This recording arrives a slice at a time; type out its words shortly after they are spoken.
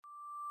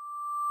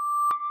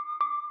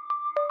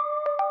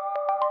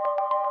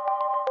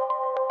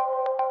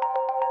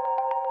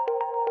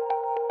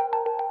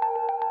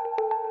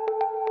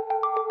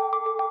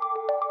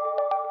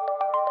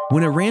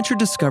When a rancher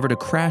discovered a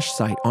crash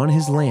site on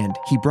his land,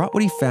 he brought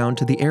what he found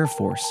to the Air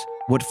Force.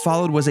 What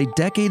followed was a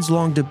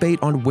decades-long debate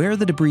on where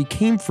the debris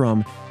came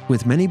from,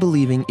 with many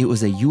believing it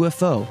was a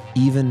UFO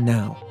even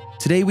now.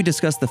 Today we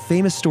discuss the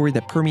famous story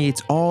that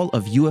permeates all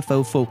of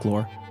UFO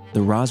folklore,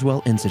 the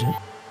Roswell incident.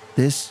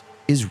 This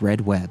is Red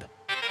Web.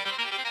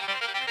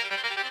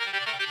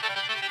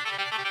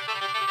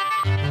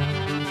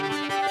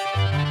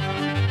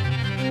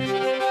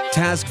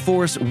 Task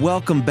Force,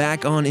 welcome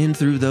back on in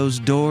through those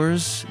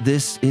doors.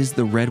 This is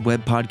the Red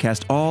Web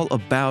podcast, all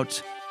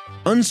about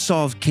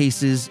unsolved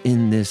cases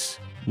in this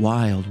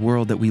wild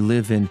world that we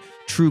live in.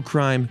 True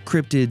crime,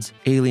 cryptids,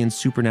 aliens,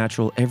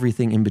 supernatural,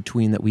 everything in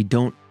between that we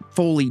don't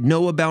fully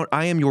know about.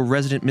 I am your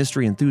resident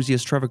mystery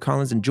enthusiast, Trevor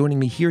Collins, and joining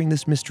me hearing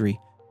this mystery,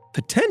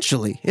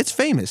 potentially, it's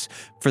famous,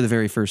 for the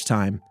very first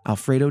time,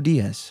 Alfredo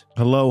Diaz.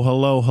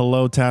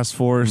 Hello, Task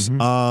Force.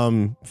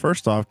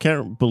 First off,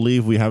 can't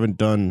believe we haven't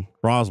done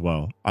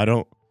Roswell.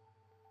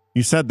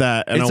 You said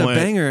that, and it's I a went,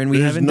 banger, and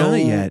we haven't done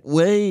it yet.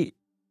 Wait,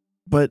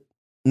 but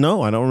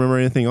no, I don't remember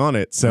anything on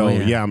it. So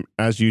yeah,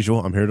 as usual,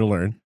 I'm here to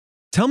learn.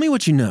 Tell me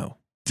what you know.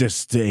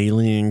 Just the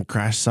alien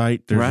crash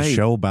site. There's a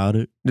show about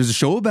it. There's a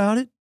show about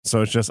it?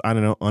 So it's just, I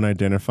don't know,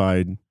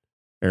 unidentified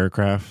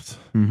aircraft.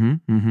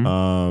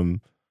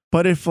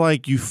 But if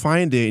you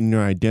find it and you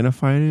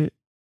identified it,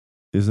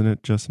 isn't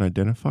it just an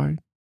identified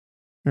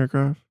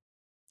aircraft?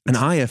 An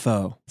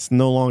IFO. It's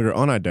no longer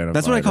unidentified.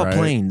 That's what I call right?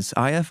 planes.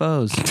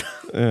 IFOs.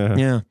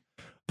 Yeah.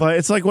 But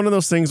it's like one of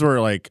those things where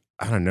I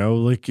don't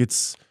know,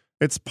 it's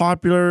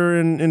popular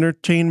in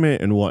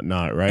entertainment and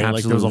whatnot, right? Absolutely.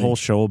 Like there was a whole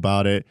show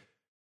about it,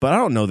 but I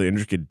don't know the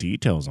intricate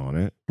details on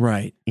it.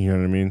 Right. You know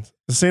what I mean?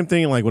 The same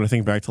thing when I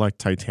think back to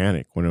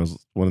Titanic, when it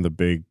was one of the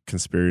big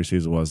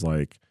conspiracies was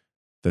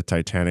the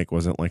Titanic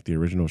wasn't the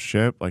original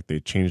ship,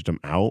 they changed them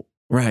out.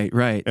 Right.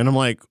 And I'm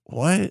like,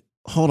 what?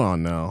 Hold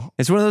on now.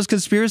 It's one of those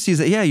conspiracies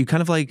that, you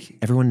kind of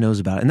everyone knows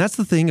about it. And that's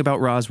the thing about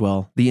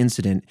Roswell, the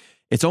incident.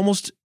 It's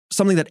almost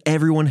something that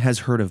everyone has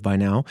heard of by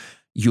now.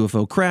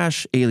 UFO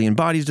crash, alien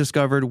bodies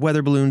discovered,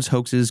 weather balloons,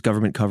 hoaxes,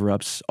 government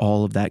cover-ups,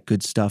 all of that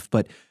good stuff.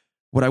 But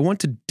what I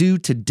want to do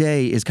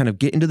today is kind of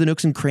get into the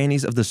nooks and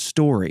crannies of the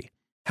story.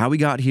 How we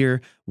got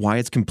here, why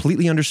it's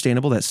completely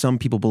understandable that some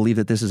people believe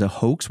that this is a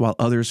hoax, while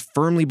others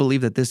firmly believe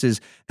that this is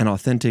an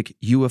authentic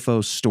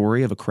UFO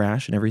story of a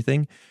crash and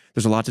everything.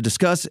 There's a lot to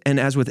discuss, and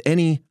as with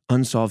any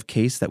unsolved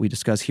case that we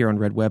discuss here on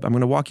Red Web, I'm going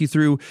to walk you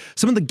through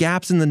some of the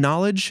gaps in the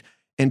knowledge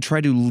and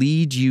try to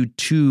lead you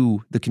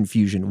to the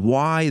confusion,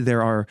 why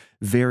there are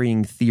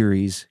varying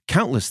theories,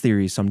 countless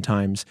theories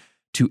sometimes,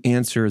 to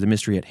answer the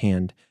mystery at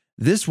hand.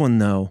 This one,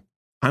 though,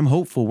 I'm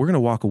hopeful we're going to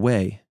walk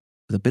away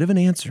with a bit of an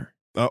answer.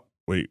 Oh,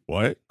 wait,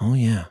 what? Oh,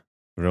 yeah.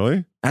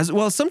 Really? As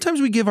well,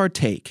 sometimes we give our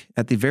take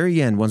at the very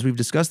end, once we've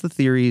discussed the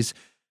theories,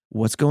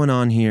 what's going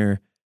on here,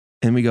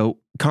 and we go,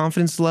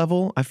 confidence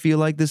level, I feel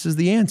like this is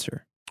the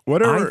answer.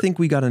 I think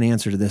we got an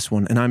answer to this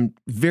one, and I'm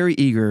very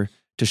eager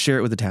to share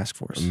it with the task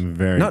force. I'm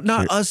very not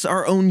us,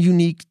 our own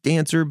unique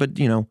answer, but,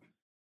 an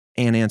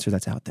answer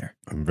that's out there.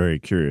 I'm very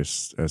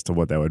curious as to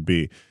what that would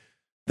be.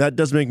 That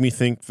does make me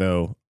think,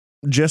 though,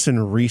 just in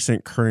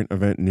recent current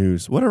event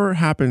news, whatever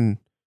happened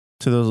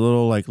to those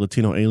little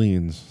Latino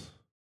aliens?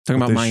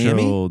 Talking about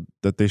Miami?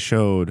 That they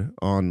showed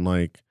on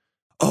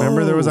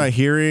remember there was that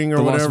hearing or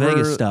the whatever? Las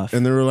Vegas stuff.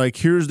 And they were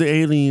here's the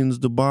aliens,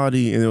 the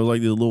body. And it was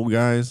these little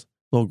guys,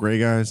 little gray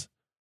guys.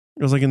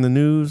 It was in the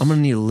news. I'm going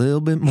to need a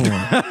little bit more.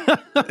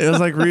 It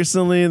was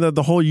recently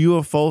the whole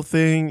UFO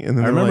thing. And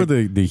then I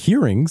remember the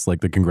hearings,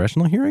 the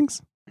congressional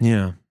hearings.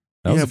 Yeah.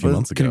 That was a few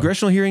months ago.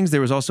 Congressional hearings.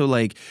 There was also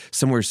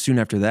somewhere soon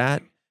after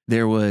that,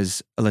 there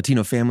was a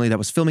Latino family that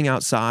was filming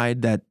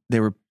outside that they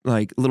were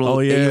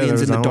little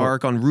aliens in the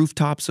dark on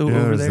rooftops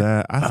over there.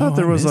 That. I thought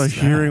there was a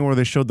hearing where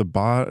they showed the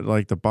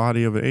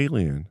body of an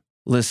alien.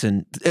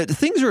 Listen,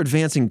 things are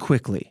advancing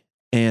quickly,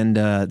 and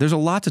there's a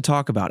lot to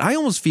talk about. I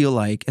almost feel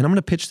and I'm going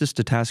to pitch this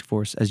to Task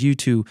Force, as you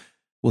two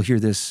will hear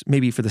this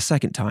maybe for the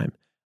second time.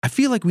 I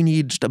feel like we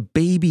need just a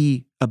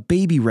baby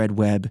Red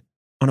Web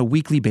on a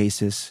weekly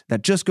basis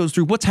that just goes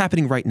through what's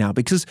happening right now,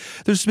 because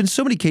there's been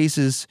so many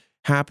cases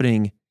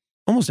happening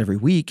almost every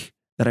week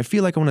that I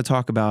feel I want to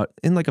talk about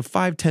in a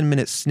 5-10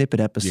 minute snippet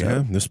episode.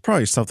 Yeah, there's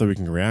probably stuff that we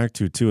can react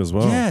to too as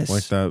well. Yes.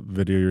 Like that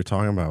video you're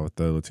talking about with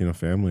the Latino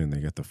family and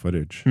they get the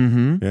footage.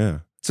 Mm-hmm. Yeah.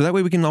 So that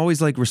way we can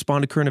always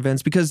respond to current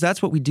events, because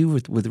that's what we do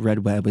with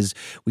Red Web is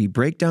we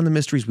break down the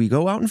mysteries. We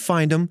go out and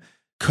find them,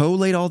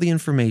 collate all the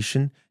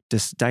information,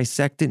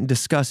 dissect it and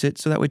discuss it.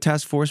 So that way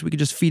Task Force, we could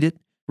just feed it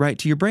right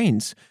to your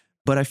brains.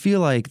 But I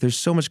feel there's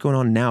so much going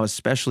on now,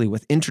 especially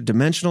with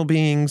interdimensional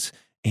beings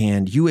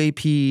and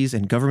UAPs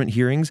and government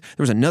hearings.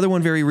 There was another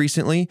one very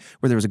recently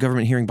where there was a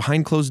government hearing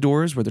behind closed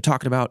doors where they're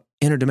talking about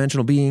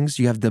interdimensional beings.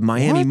 You have the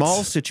Miami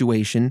Mall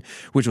situation,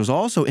 which was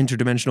also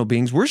interdimensional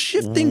beings. We're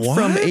shifting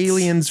from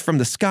aliens from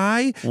the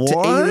sky to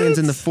aliens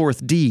in the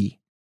fourth D.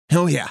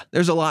 Oh, yeah.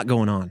 There's a lot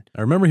going on. I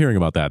remember hearing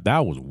about that.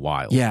 That was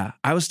wild. Yeah.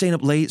 I was staying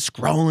up late,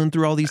 scrolling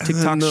through all these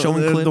TikToks,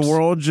 showing clips. The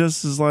world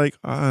just is I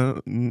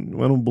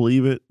don't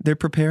believe it. They're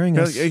preparing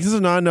us. Because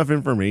there's not enough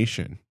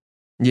information.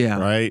 Yeah.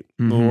 Right?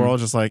 Mhm. We're all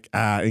just like,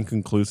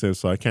 inconclusive,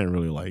 so I can't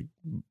really like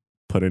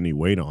put any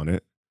weight on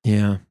it.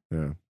 Yeah.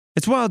 Yeah.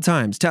 It's wild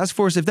times. Task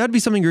Force, if that'd be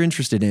something you're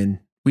interested in,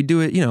 we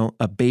do it,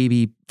 a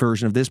baby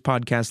version of this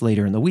podcast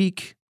later in the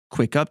week,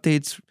 quick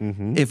updates.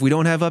 Mm-hmm. If we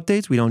don't have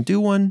updates, we don't do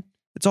one.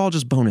 It's all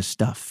just bonus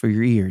stuff for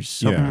your ears.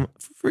 Something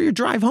for your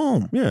drive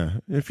home. Yeah.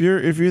 If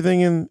you're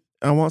thinking,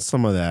 I want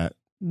some of that,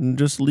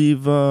 just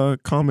leave a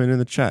comment in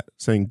the chat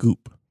saying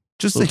goop.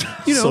 Just So,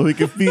 so we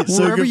can feed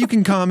wherever you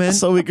can comment.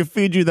 so we can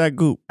feed you that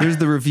goop. There's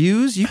the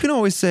reviews. You can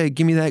always say,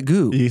 give me that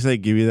goop. You say,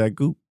 give me that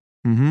goop.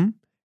 Mm-hmm.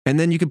 And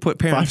then you can put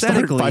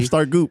parenthetically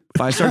 5-star goop.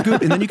 5-star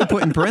goop. And then you can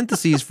put in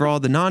parentheses for all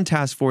the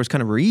non-task force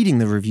kind of reading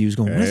the reviews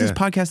going, what is this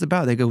podcast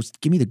about? They go,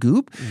 give me the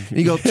goop. And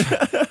you go,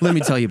 let me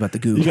tell you about the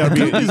goop.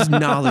 Goop is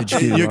knowledge,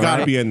 dude. You got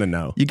to be in the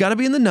know. You got to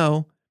be in the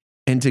know.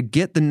 And to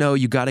get the know,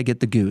 you got to get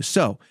the goo.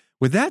 So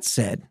with that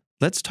said,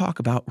 let's talk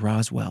about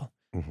Roswell.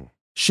 Mm-hmm.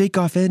 Shake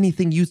off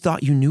anything you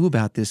thought you knew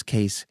about this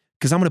case,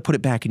 because I'm going to put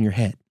it back in your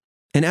head.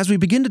 And as we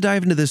begin to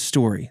dive into this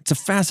story, it's a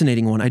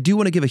fascinating one. I do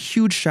want to give a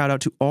huge shout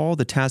out to all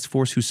the task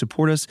force who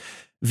support us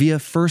via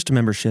First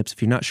memberships.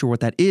 If you're not sure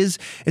what that is,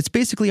 it's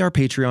basically our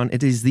Patreon.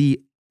 It is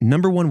the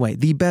number one way,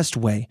 the best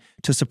way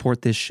to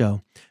support this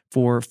show.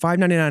 For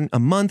 $5.99 a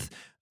month,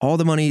 all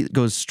the money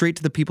goes straight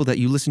to the people that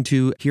you listen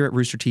to here at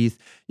Rooster Teeth.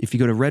 If you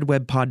go to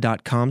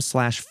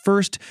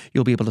redwebpod.com/first,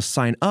 you'll be able to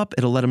sign up.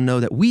 It'll let them know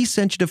that we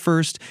sent you to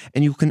First,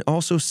 and you can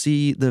also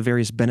see the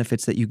various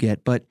benefits that you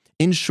get. But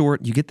in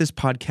short, you get this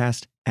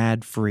podcast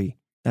ad-free.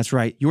 That's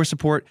right. Your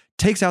support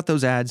takes out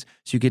those ads,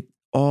 so you get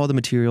all the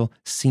material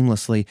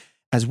seamlessly,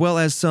 as well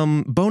as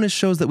some bonus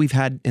shows that we've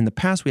had in the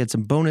past. We had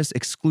some bonus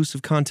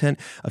exclusive content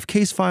of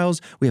case files.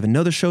 We have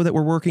another show that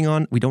we're working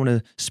on. We don't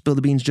want to spill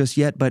the beans just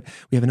yet, but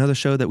we have another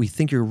show that we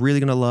think you're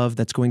really going to love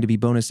that's going to be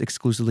bonus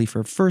exclusively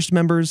for First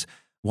members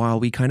while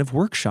we kind of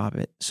workshop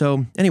it.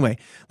 So anyway,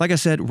 like I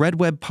said,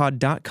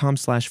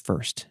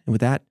 redwebpod.com/first. And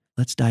with that,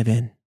 let's dive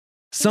in.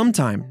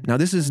 Sometime, now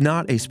this is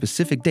not a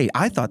specific date.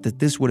 I thought that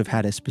this would have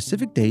had a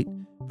specific date,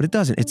 but it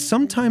doesn't. It's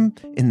sometime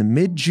in the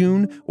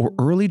mid-June or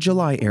early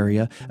July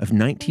area of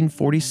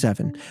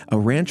 1947. A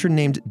rancher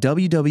named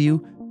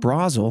W.W.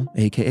 Roswell,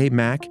 aka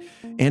Mac,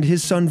 and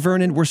his son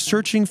Vernon were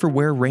searching for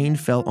where rain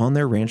fell on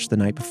their ranch the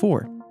night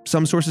before.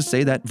 Some sources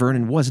say that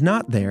Vernon was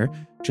not there,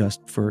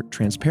 just for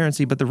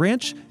transparency, but the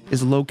ranch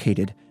is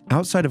located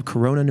outside of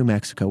Corona, New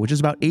Mexico, which is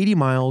about 80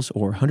 miles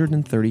or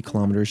 130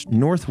 kilometers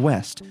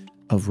northwest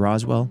of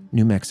Roswell,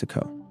 New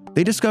Mexico.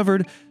 They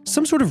discovered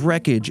some sort of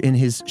wreckage in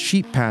his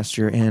sheep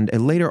pasture, and a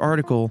later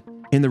article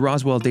in the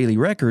Roswell Daily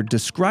Record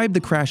described the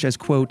crash as,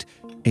 quote,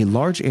 a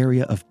large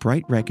area of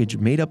bright wreckage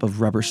made up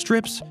of rubber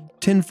strips,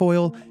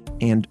 tinfoil,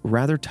 and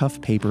rather tough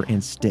paper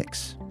and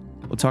sticks.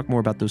 We'll talk more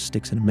about those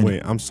sticks in a minute.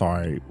 Wait, I'm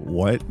sorry.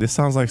 What? This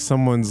sounds like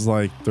someone's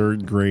like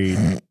third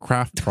grade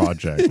craft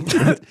project.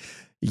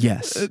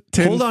 Yes.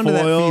 Hold on to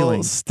that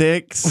feeling.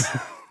 Sticks.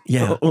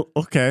 Yeah.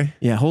 Okay.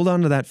 Yeah, hold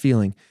on to that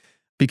feeling.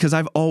 Because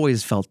I've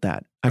always felt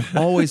that. I've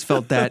always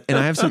felt that. And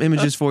I have some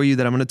images for you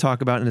that I'm going to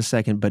talk about in a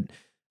second,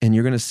 and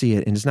you're going to see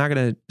it. And it's not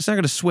going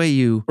to sway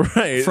you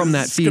from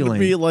that feeling. It's going to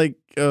be like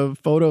a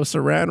photo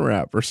saran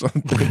wrap or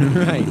something.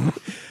 Right.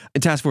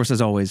 And Task Force, as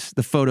always,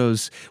 the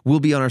photos will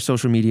be on our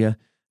social media.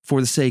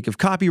 For the sake of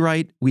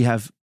copyright, we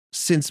have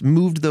since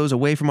moved those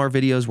away from our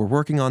videos. We're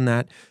working on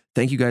that.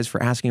 Thank you guys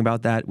for asking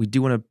about that. We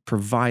do want to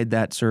provide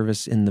that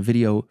service in the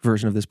video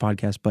version of this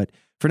podcast. But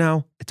for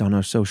now, it's on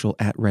our social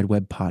at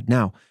RedWebPod.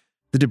 Now,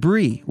 the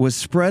debris was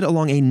spread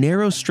along a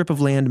narrow strip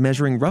of land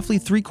measuring roughly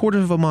 3/4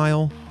 of a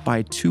mile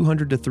by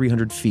 200 to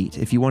 300 feet.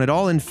 If you want it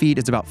all in feet,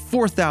 it's about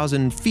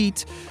 4,000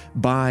 feet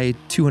by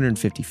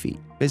 250 feet.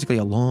 Basically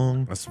a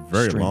long That's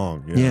very string.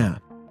 long. Yeah.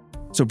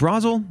 So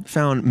Roswell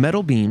found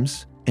metal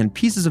beams and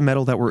pieces of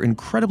metal that were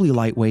incredibly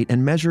lightweight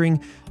and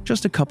measuring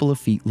just a couple of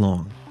feet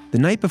long. The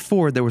night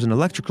before, there was an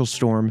electrical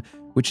storm,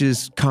 which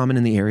is common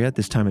in the area at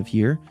this time of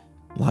year.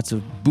 Lots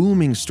of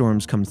booming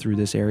storms come through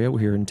this area. We're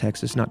here in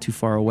Texas, not too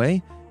far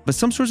away. But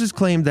some sources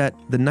claim that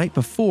the night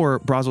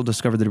before Roswell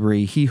discovered the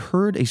debris, he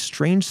heard a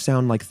strange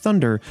sound like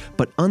thunder,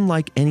 but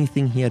unlike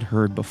anything he had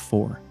heard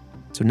before.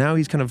 So now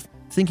he's kind of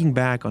thinking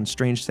back on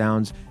strange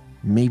sounds.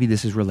 Maybe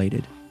this is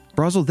related.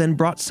 Roswell then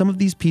brought some of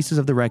these pieces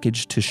of the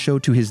wreckage to show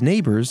to his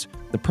neighbors,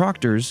 the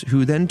Proctors,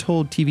 who then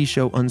told TV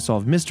show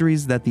Unsolved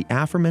Mysteries that the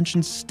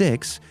aforementioned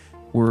sticks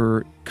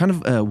were kind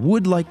of a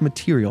wood-like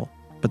material,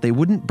 but they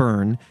wouldn't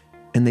burn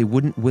and they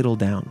wouldn't whittle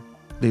down.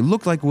 They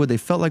looked like wood, they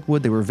felt like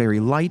wood, they were very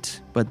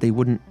light, but they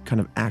wouldn't kind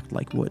of act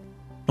like wood.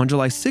 On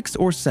July 6th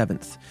or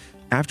 7th,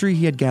 after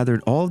he had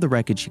gathered all of the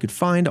wreckage he could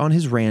find on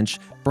his ranch,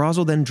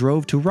 Roswell then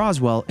drove to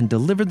Roswell and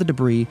delivered the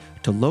debris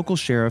to local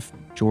sheriff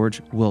George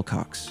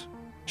Wilcox.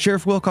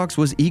 Sheriff Wilcox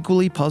was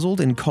equally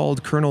puzzled and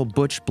called Colonel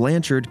Butch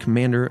Blanchard,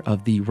 commander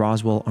of the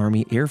Roswell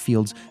Army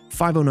Airfield's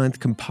 509th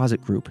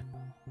Composite Group,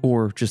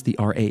 or just the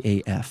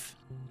RAAF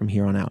from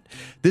here on out.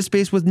 This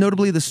base was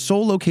notably the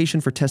sole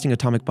location for testing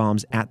atomic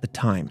bombs at the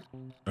time.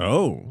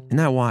 Oh. Isn't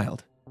that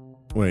wild?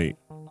 Wait.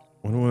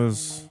 When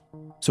was...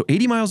 So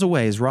 80 miles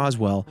away is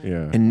Roswell.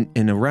 Yeah.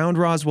 And around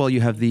Roswell,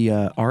 you have the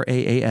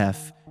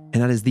RAAF.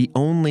 And that is the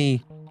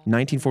only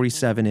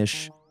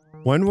 1947-ish.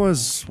 When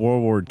was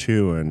World War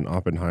II and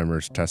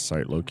Oppenheimer's test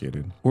site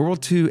located? World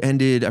War II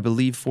ended, I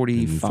believe,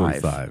 45.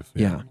 45.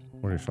 Yeah.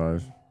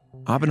 45.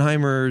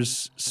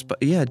 Oppenheimer's,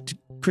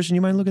 Christian,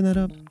 you mind looking that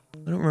up?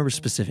 I don't remember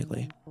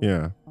specifically.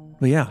 Yeah.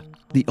 But yeah,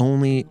 the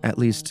only, at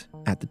least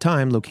at the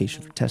time,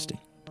 location for testing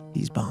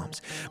these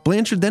bombs.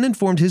 Blanchard then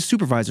informed his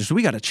supervisor. So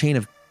we got a chain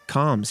of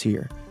comms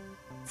here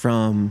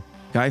from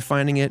guy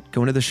finding it,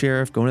 going to the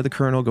sheriff, going to the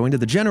colonel, going to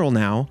the general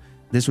now.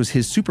 This was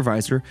his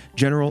supervisor,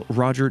 General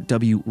Roger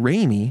W.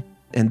 Ramey.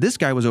 And this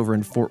guy was over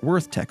in Fort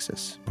Worth,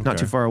 Texas, not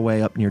too far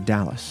away up near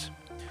Dallas.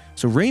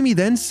 So Ramey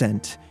then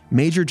sent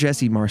Major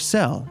Jesse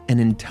Marcel, an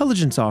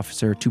intelligence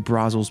officer, to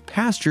Roswell's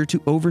pasture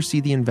to oversee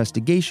the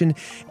investigation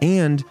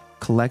and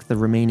collect the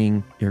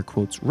remaining, air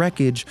quotes,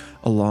 wreckage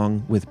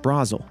along with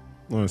Roswell.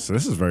 Oh, so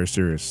this is very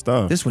serious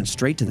stuff. This went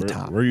straight to the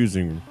top. We're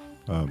using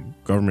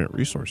government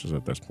resources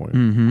at this point.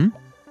 Mm-hmm.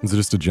 So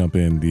just to jump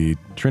in, the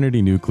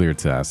Trinity nuclear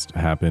test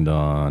happened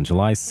on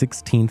July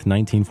 16th,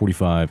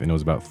 1945, and it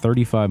was about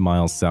 35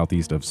 miles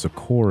southeast of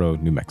Socorro,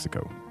 New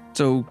Mexico.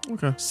 So,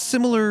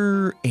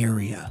 similar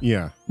area.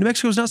 Yeah. New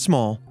Mexico's not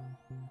small.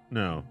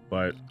 No,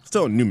 but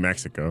still New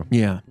Mexico.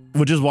 Yeah.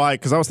 Which is why,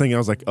 because I was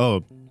like,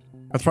 oh,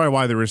 that's probably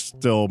why there was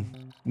still,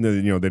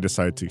 they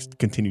decided to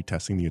continue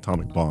testing the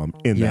atomic bomb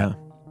in that,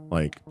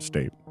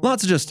 state.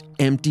 Lots of just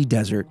empty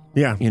desert.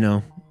 Yeah.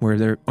 Where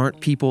there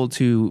aren't people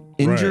to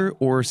injure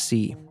or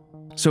see.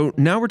 So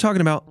now we're talking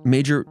about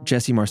Major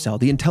Jesse Marcel,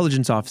 the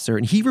intelligence officer,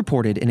 and he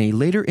reported in a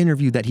later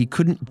interview that he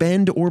couldn't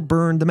bend or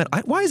burn the metal.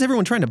 Why is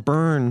everyone trying to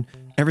burn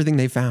everything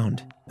they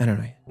found? I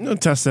don't know.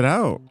 Test it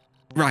out.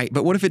 Right,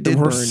 but what if it did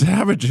We're burn?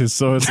 savages,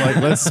 so it's like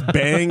let's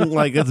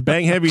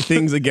bang heavy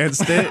things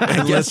against it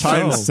and let's try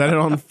and set it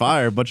on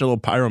fire. A bunch of little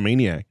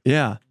pyromaniac.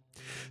 Yeah.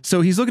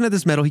 So he's looking at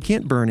this metal. He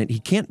can't burn it. He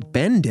can't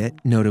bend it,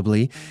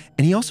 notably.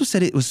 And he also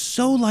said it was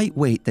so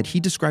lightweight that he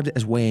described it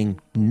as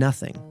weighing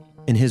nothing,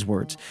 in his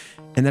words,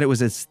 and that it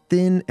was as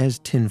thin as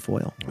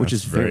tinfoil, which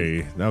is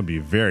that would be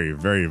very,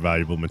 very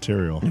valuable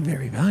material.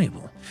 Very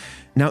valuable.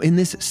 Now, in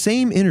this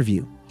same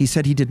interview, he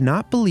said he did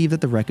not believe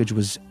that the wreckage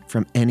was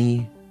from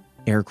any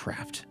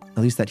aircraft, at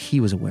least that he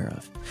was aware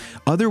of.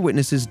 Other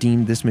witnesses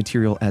deemed this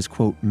material as,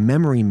 quote,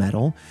 memory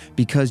metal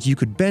because you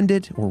could bend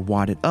it or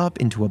wad it up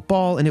into a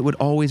ball and it would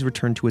always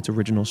return to its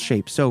original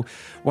shape. So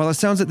while it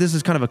sounds that this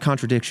is kind of a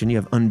contradiction, you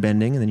have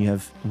unbending and then you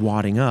have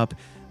wadding up,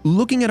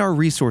 looking at our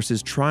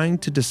resources, trying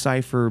to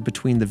decipher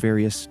between the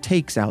various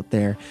takes out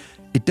there,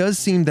 it does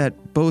seem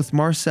that both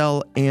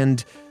Marcel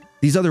and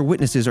these other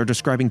witnesses are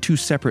describing two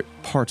separate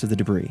parts of the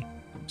debris.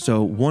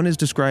 So one is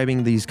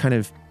describing these kind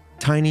of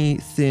tiny,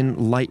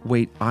 thin,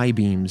 lightweight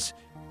I-beams,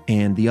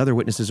 and the other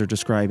witnesses are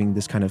describing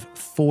this kind of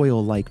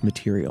foil-like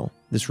material,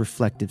 this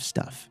reflective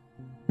stuff.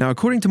 Now,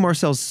 according to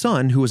Marcel's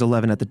son, who was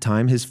 11 at the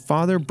time, his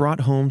father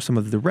brought home some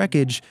of the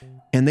wreckage,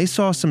 and they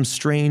saw some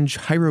strange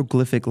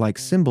hieroglyphic-like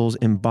symbols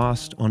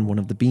embossed on one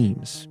of the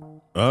beams.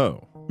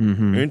 Oh,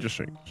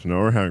 interesting. So now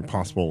we're having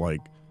possible,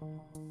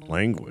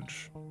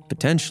 language.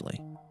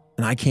 Potentially.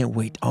 And I can't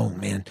wait. Oh,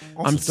 man.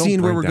 Also, I'm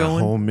seeing where we're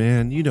going. Home,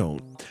 man. You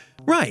don't.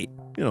 Right.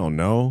 You don't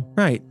know.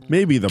 Right.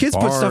 Maybe the kids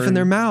put stuff in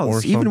their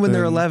mouths, even when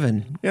they're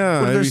 11.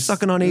 Yeah. What if they're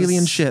sucking on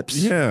alien ships?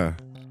 Yeah.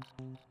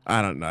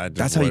 I don't know.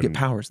 That's how you get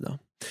powers, though.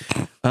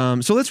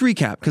 So let's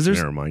recap, because there's...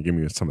 Never mind. Give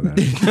me some of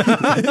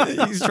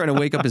that. He's trying to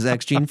wake up his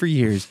X gene for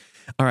years.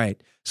 All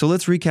right. So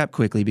let's recap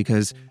quickly,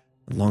 because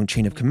a long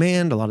chain of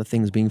command, a lot of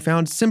things being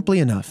found. Simply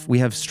enough, we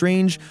have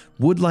strange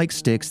wood-like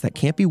sticks that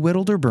can't be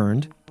whittled or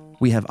burned.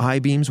 We have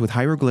I-beams with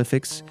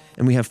hieroglyphics,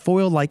 and we have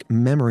foil-like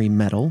memory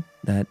metal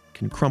that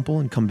can crumple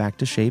and come back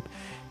to shape,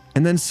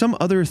 and then some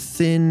other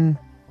thin,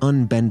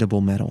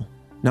 unbendable metal.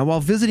 Now, while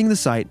visiting the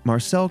site,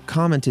 Marcel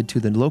commented to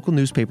the local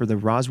newspaper, the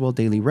Roswell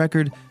Daily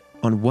Record,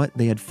 on what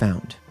they had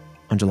found.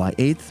 On July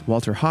 8th,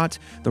 Walter Hott,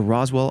 the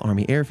Roswell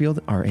Army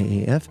Airfield,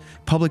 RAAF,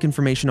 public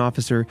information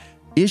officer,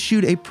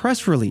 issued a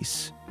press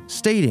release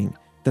stating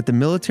that the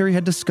military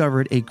had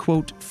discovered a,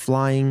 quote,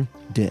 flying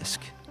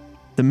disc.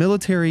 The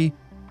military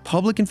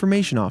public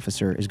information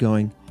officer is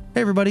going,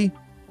 hey, everybody,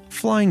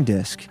 flying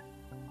disc.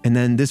 And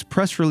then this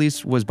press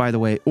release was, by the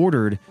way,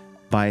 ordered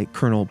by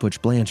Colonel Butch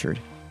Blanchard.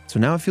 So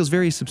now it feels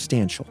very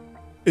substantial.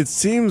 It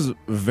seems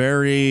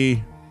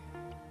very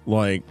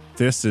like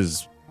this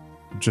is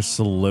just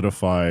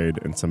solidified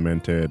and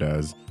cemented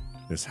as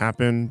this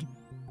happened.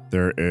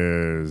 There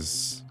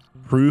is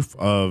proof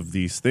of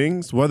these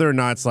things, whether or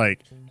not it's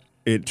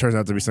it turns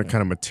out to be some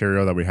kind of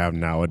material that we have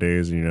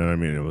nowadays. You know what I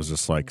mean? It was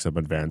just some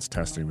advanced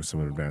testing with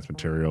some advanced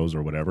materials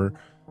or whatever.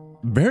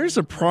 Very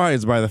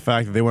surprised by the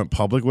fact that they went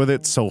public with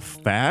it so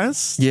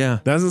fast. Yeah.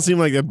 Doesn't seem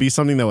like that'd be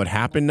something that would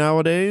happen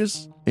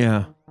nowadays.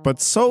 Yeah. But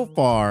so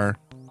far,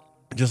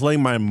 just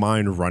letting my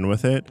mind run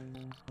with it,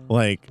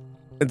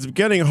 it's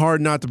getting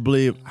hard not to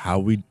believe how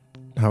we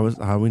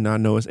not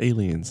know as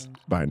aliens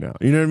by now.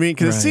 You know what I mean?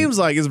 Because it seems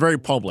like it's very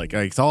public.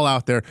 It's all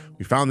out there.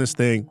 We found this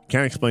thing.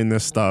 Can't explain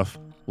this stuff.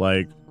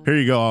 Here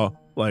you go.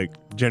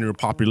 General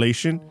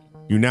population.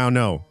 You now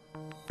know.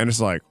 And it's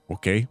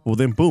okay. Well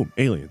then, boom,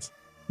 aliens.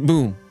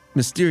 Boom.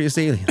 mysterious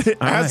aliens. All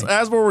right.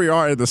 As where we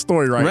are in the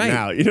story right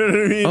now. You know what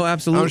I mean? Oh,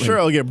 absolutely. I'm sure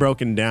it'll get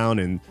broken down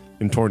and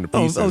torn to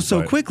pieces.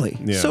 So quickly.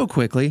 So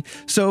quickly.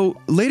 So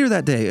later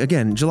that day,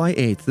 again, July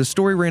 8th, the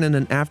story ran in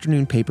an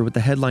afternoon paper with the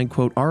headline,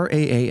 quote,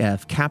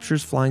 RAAF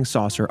captures flying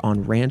saucer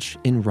on ranch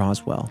in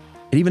Roswell.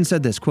 It even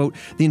said this, quote,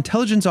 the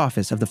intelligence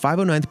office of the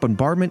 509th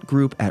Bombardment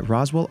Group at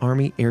Roswell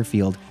Army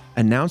Airfield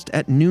announced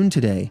at noon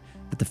today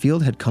that the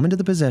field had come into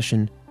the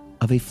possession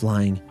of a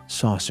flying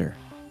saucer.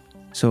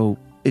 So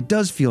it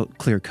does feel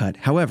clear-cut.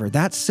 However,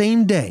 that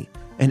same day,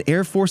 an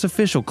Air Force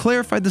official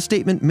clarified the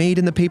statement made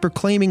in the paper,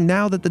 claiming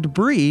now that the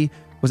debris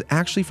was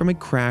actually from a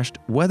crashed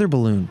weather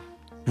balloon.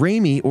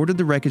 Ramey ordered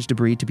the wreckage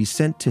debris to be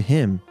sent to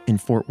him in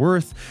Fort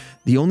Worth.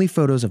 The only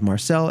photos of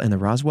Marcel and the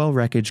Roswell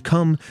wreckage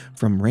come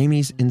from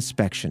Ramey's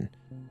inspection.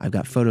 I've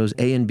got photos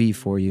A and B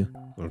for you.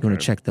 Okay. You want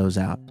to check those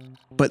out.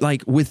 But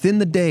like within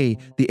the day,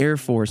 the Air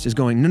Force is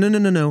going,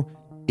 no.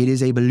 It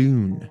is a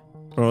balloon.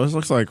 Bro, this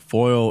looks like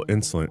foil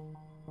insulate.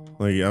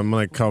 Like, I'm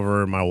going to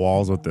cover my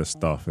walls with this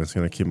stuff. It's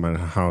going to keep my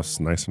house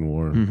nice and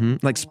warm. Mm-hmm.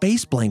 Like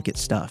space blanket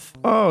stuff.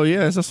 Oh,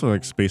 yeah. It's also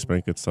like space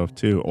blanket stuff,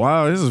 too.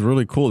 Wow, this is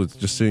really cool. It's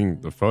just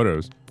seeing the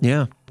photos.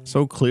 Yeah.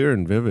 So clear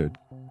and vivid.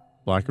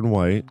 Black and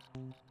white.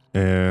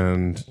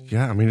 And,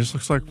 yeah, I mean, it just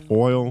looks like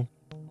foil.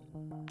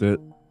 That,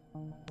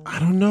 I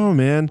don't know,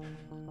 man.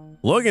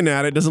 Looking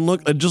at it,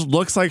 it just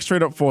looks like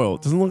straight up foil.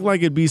 It doesn't look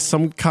like it'd be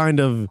some kind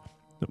of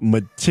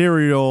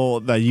material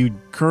that you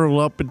curl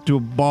up into a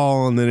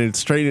ball and then it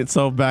straighten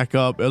itself back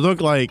up. It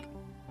looked like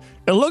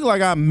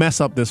I mess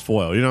up this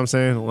foil. You know what I'm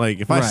saying? Like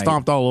if I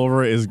stomped all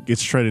over it, it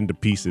gets shredded into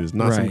pieces.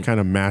 Not some kind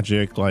of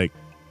magic like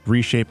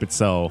reshape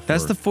itself.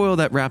 That's the foil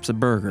that wraps a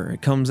burger.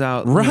 It comes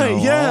out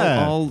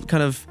all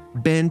kind of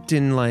bent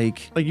and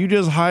like you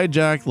just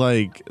hijacked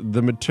like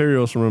the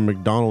materials from a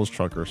McDonald's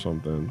truck or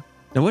something.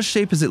 Now what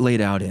shape is it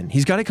laid out in?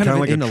 He's got it kind of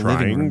like in a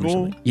living room or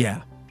something.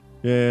 Yeah.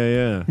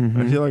 Yeah. Mm-hmm.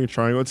 I feel like a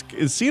triangle.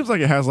 It seems like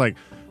it has like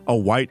a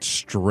white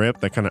strip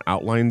that kind of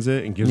outlines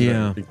it and gives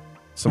it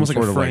some almost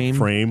sort like of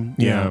frame.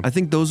 Yeah. I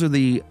think those are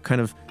the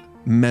kind of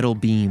metal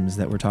beams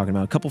that we're talking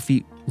about. A couple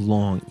feet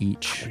long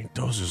each. I mean,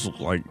 those just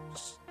look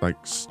like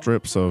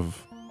strips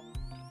of,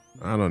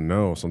 I don't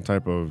know, some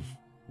type of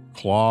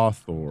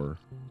cloth or,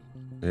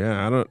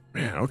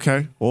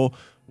 okay. Well,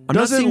 I'm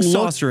not seeing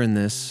saucer in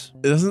this.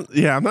 It doesn't.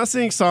 Yeah, I'm not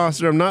seeing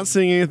saucer. I'm not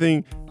seeing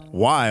anything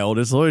wild.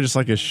 It's literally just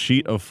like a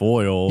sheet of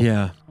foil.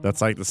 Yeah.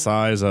 That's like the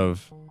size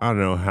of, I don't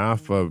know,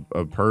 half a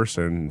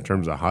person in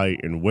terms of height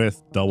and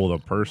width, double the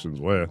person's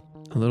width.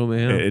 A little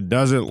bit, yeah. It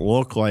doesn't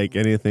look like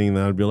anything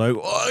that I'd be like,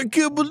 oh, I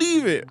can't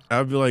believe it.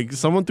 I'd be like,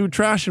 someone threw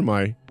trash in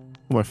my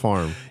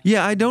farm.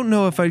 Yeah, I don't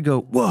know if I'd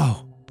go,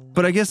 whoa.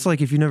 But I guess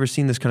like if you've never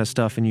seen this kind of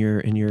stuff in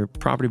your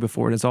property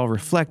before and it's all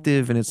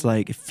reflective and it's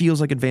like, it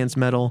feels like advanced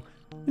metal,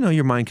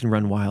 your mind can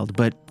run wild.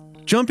 But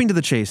jumping to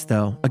the chase,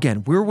 though,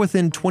 again, we're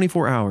within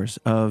 24 hours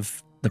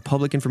of the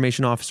public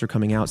information officer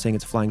coming out saying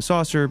it's a flying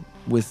saucer,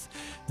 with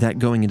that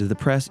going into the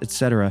press,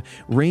 etc.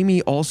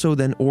 Ramey also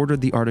then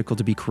ordered the article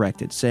to be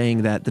corrected,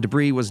 saying that the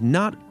debris was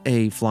not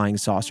a flying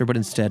saucer, but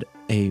instead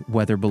a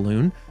weather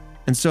balloon.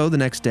 And so the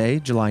next day,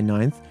 July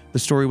 9th, the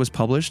story was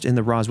published in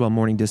the Roswell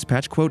Morning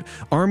Dispatch, quote,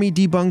 Army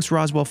debunks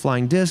Roswell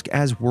flying disc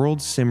as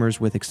world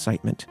simmers with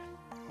excitement.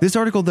 This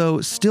article,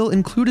 though, still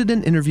included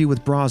an interview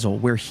with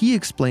Brazel where he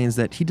explains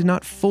that he did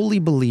not fully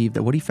believe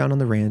that what he found on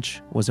the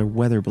ranch was a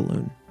weather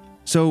balloon.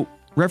 So,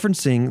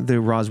 referencing the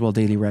Roswell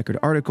Daily Record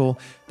article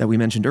that we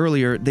mentioned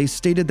earlier, they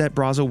stated that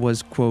Brazel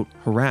was, quote,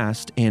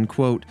 harassed and,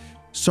 quote,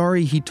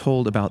 sorry he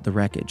told about the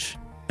wreckage.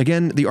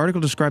 Again, the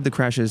article described the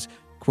crash as,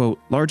 quote,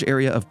 large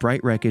area of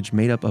bright wreckage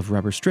made up of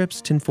rubber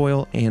strips,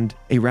 tinfoil, and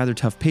a rather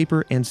tough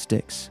paper and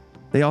sticks.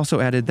 They also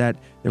added that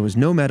there was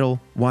no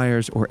metal,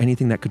 wires, or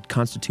anything that could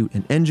constitute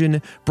an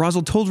engine.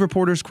 Brazel told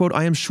reporters, quote,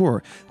 I am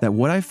sure that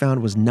what I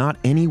found was not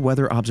any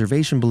weather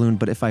observation balloon,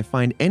 but if I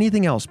find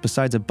anything else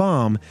besides a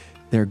bomb,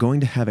 they're going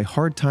to have a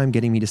hard time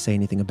getting me to say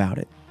anything about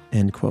it,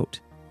 end quote.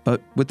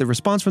 But with the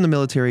response from the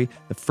military,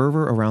 the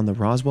fervor around the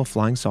Roswell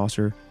flying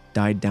saucer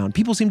died down.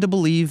 People seemed to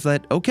believe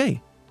that,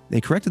 okay,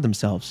 they corrected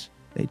themselves.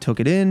 They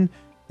took it in,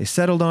 they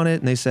settled on it,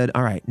 and they said,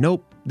 all right,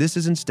 nope, this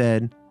is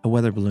instead a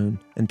weather balloon.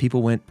 And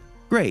people went,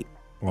 great.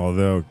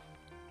 Although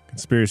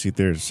conspiracy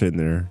theorists are sitting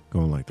there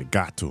going like, they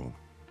got to him.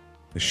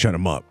 They shut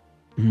him up.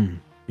 You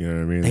know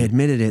what I mean? They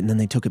admitted it and then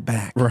they took it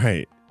back.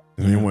 Right.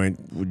 And they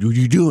went, what are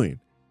you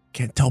doing?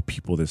 Can't tell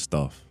people this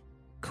stuff.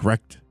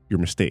 Correct your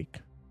mistake.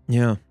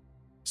 Yeah.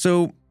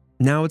 So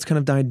now it's kind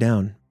of died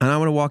down. And I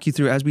want to walk you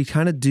through, as we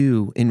kind of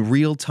do in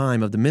real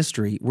time of the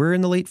mystery, we're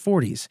in the late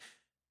 40s.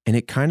 And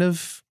it kind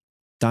of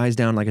dies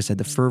down. Like I said,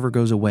 the fervor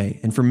goes away.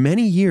 And for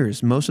many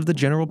years, most of the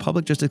general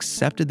public just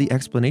accepted the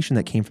explanation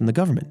that came from the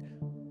government.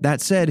 That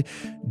said,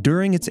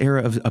 during its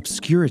era of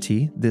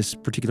obscurity, this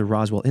particular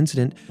Roswell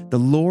incident, the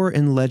lore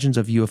and legends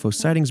of UFO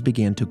sightings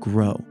began to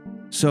grow.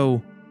 So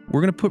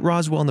we're going to put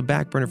Roswell on the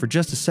back burner for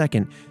just a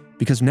second,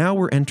 because now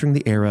we're entering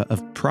the era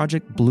of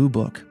Project Blue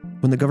Book,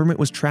 when the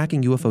government was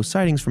tracking UFO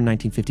sightings from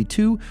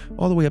 1952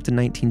 all the way up to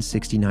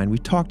 1969.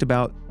 We've talked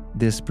about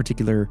this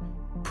particular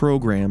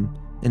program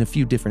in a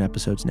few different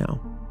episodes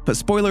now. But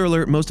spoiler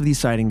alert, most of these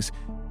sightings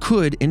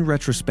could, in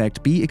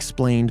retrospect, be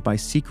explained by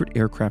secret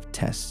aircraft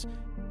tests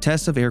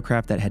of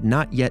aircraft that had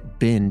not yet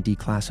been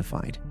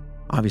declassified.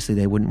 Obviously,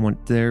 they wouldn't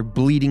want their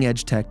bleeding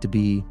edge tech to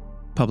be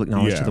public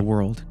knowledge to the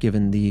world,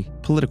 given the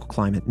political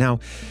climate. Now,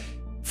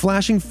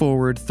 flashing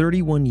forward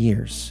 31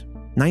 years,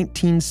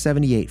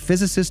 1978,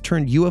 physicist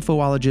turned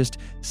UFOologist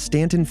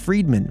Stanton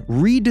Friedman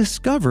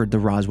rediscovered the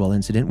Roswell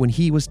incident when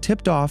he was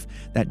tipped off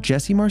that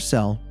Jesse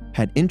Marcel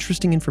had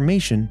interesting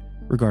information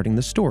regarding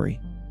the story.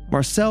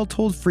 Marcel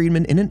told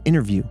Friedman in an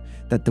interview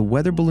that the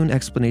weather balloon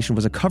explanation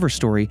was a cover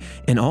story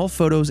and all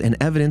photos and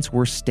evidence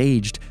were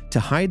staged to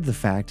hide the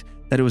fact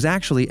that it was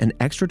actually an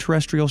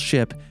extraterrestrial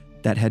ship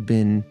that had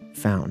been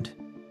found.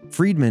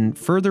 Friedman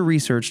further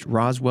researched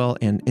Roswell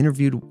and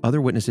interviewed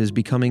other witnesses,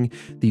 becoming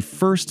the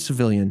first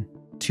civilian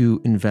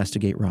to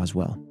investigate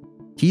Roswell.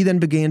 He then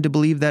began to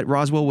believe that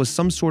Roswell was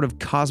some sort of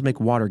cosmic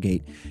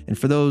Watergate. And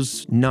for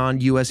those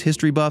non-US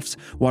history buffs,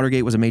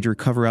 Watergate was a major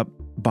cover-up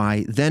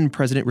by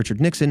then-President Richard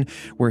Nixon,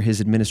 where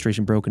his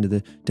administration broke into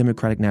the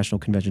Democratic National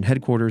Convention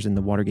headquarters in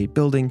the Watergate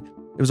building.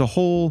 It was a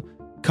whole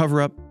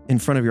cover-up in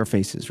front of your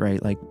faces,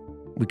 right? Like,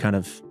 we kind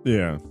of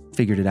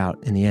figured it out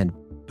in the end.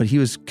 But he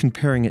was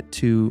comparing it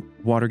to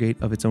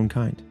Watergate of its own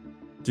kind.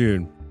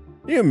 Dude,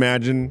 can you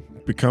imagine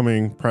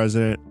becoming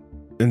president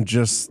and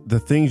just the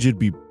things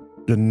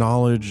the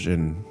knowledge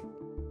and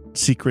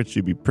secrets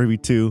you'd be privy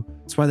to?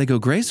 That's why they go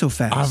gray so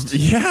fast.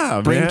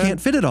 Brain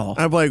can't fit it all.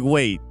 I'm like,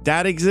 wait,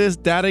 that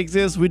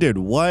exists? We did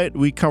what?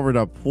 We covered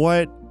up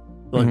what?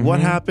 Like, what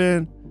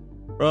happened?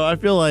 Bro, I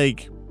feel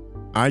like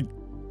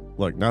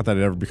not that I'd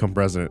ever become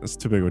president. It's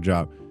too big of a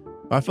job.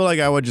 I feel like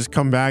I would just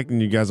come back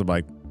and you guys are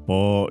like,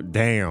 oh,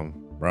 damn,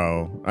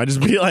 bro. I'd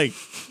just be like,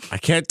 I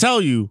can't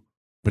tell you,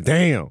 but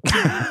damn.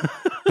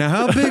 Now,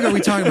 how big are we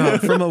talking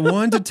about? From a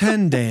 1 to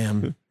 10,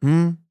 damn.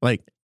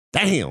 Like,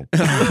 damn.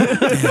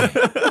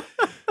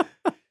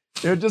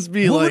 It would just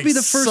be what would be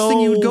the first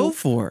thing you would go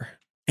for?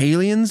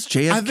 Aliens,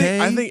 JFK?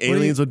 I think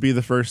aliens would be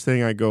the first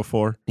thing I'd go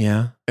for.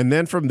 Yeah. And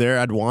then from there,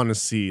 I'd want to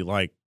see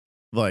like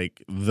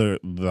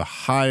the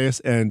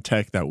highest end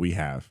tech that we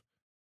have.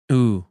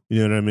 Ooh.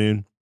 You know what I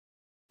mean?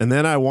 And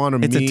then I want to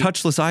meet. It's a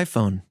touchless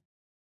iPhone.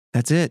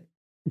 That's it.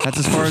 That's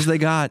as far as they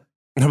got.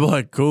 I'm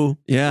like, cool.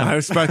 Yeah. I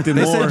expected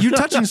they more. said, you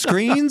touching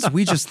screens?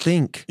 We just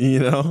think. You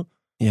know?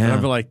 Yeah. And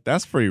I'd be like,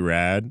 that's pretty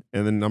rad.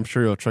 And then I'm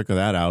sure you'll trickle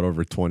that out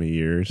over 20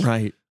 years.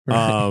 Right.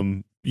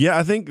 Yeah,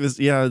 I think this,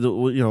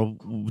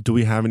 do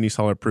we have any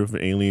solid proof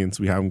of aliens?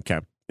 We have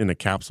them in a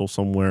capsule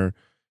somewhere,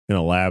 in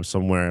a lab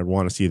somewhere. I'd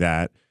want to see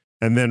that.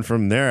 And then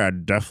from there,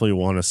 I'd definitely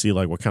want to see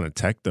like what kind of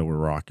tech that we're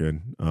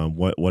rocking.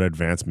 What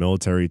advanced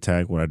military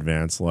tech, what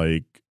advanced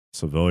like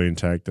civilian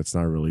tech that's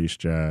not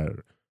released yet,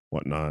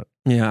 whatnot.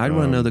 Yeah, I'd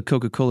want to know the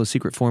Coca-Cola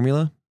secret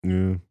formula.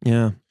 Yeah.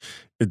 Yeah.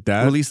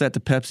 That, release that to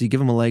Pepsi, give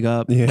them a leg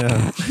up.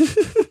 Yeah.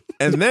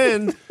 And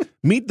then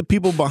meet the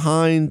people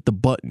behind the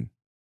button.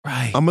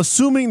 Right. I'm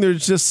assuming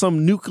there's just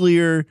some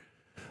nuclear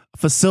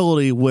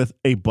facility with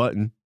a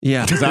button.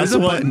 Yeah. That's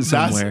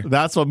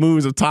what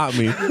movies have taught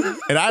me.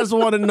 And I just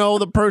want to know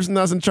the person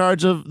that's in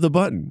charge of the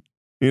button.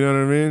 You know what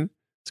I mean?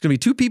 It's going to be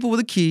two people with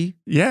a key.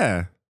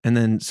 Yeah. And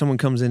then someone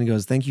comes in and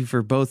goes, thank you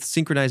for both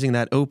synchronizing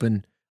that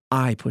open.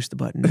 I push the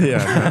button.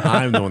 Yeah.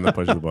 I'm the one that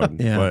pushes the button.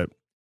 Yeah. But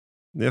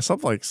yeah,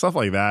 stuff like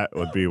that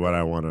would be what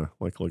I want to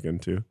like look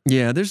into.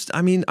 Yeah.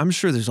 I'm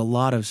sure there's a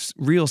lot of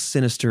real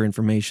sinister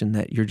information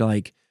that you're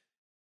like,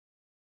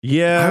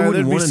 yeah, I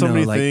wouldn't want to know,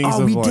 like, things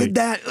oh, we like, did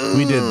that.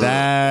 We did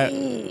that.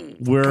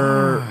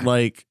 We're God.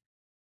 like,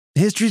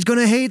 history's going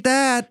to hate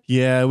that.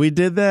 Yeah, we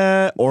did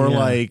that. Or Yeah.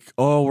 like,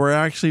 oh, we're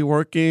actually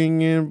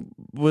working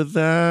with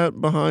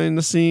that behind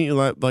the scenes,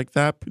 like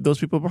that, those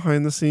people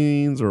behind the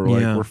scenes, or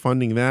like we're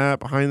funding that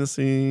behind the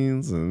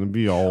scenes, and it'd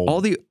be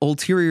all the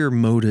ulterior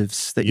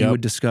motives that you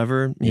would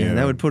discover. Yeah,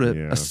 that would put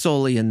a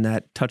sully in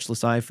that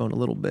touchless iPhone a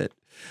little bit.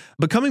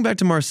 But coming back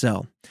to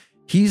Marcel,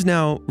 he's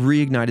now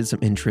reignited some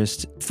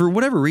interest. For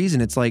whatever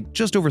reason, it's like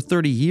just over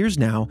 30 years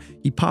now,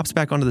 he pops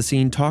back onto the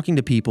scene talking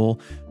to people,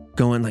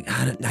 going like,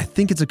 I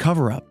think it's a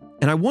cover-up.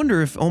 And I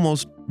wonder if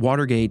almost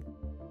Watergate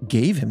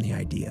gave him the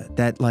idea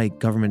that like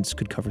governments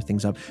could cover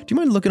things up. Do you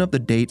mind looking up the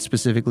date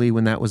specifically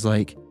when that was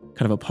like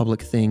kind of a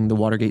public thing, the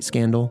Watergate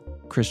scandal,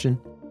 Christian?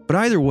 But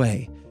either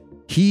way,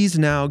 he's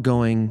now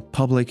going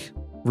public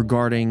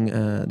regarding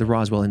the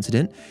Roswell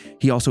incident.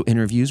 He also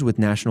interviews with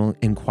National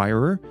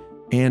Enquirer,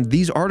 and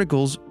these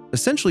articles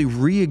essentially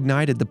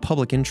reignited the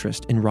public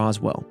interest in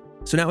Roswell.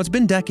 So now it's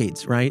been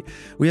decades, right?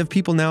 We have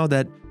people now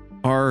that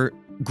are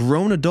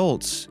grown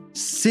adults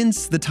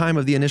since the time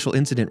of the initial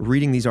incident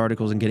reading these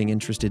articles and getting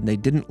interested, and they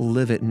didn't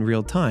live it in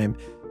real time.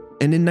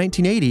 And in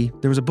 1980,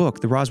 there was a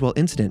book, The Roswell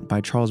Incident by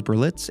Charles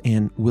Berlitz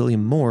and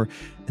William Moore,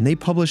 and they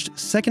published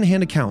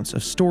secondhand accounts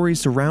of stories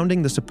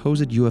surrounding the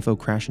supposed UFO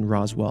crash in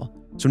Roswell.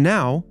 So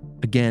now,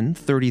 again,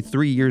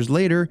 33 years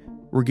later,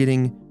 we're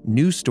getting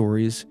new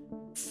stories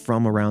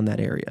from around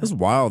that area. It's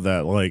wild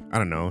that, like, I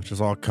don't know, it's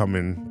just all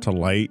coming to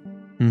light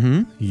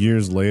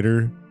years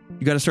later.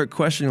 You got to start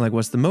questioning, like,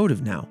 what's the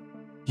motive now?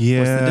 Yeah.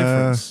 What's the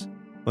difference?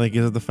 Like,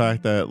 is it the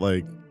fact that,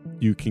 like,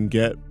 you can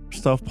get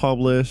stuff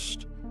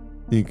published.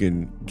 You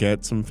can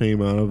get some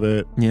fame out of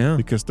it. Yeah.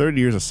 Because 30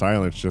 years of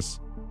silence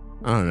just,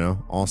 I don't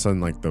know, all of a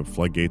sudden like the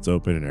floodgates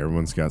open and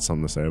everyone's got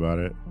something to say about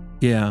it.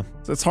 Yeah.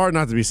 So it's hard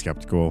not to be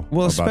skeptical.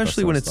 Well, about that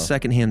especially when it's stuff.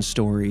 secondhand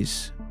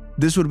stories.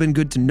 This would have been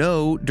good to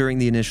know during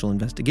the initial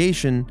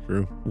investigation.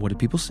 True. What did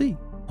people see?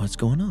 What's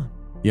going on?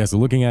 Yeah, so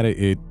looking at it,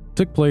 it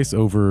took place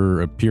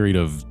over a period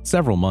of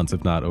several months,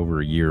 if not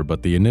over a year.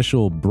 But the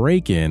initial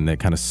break-in that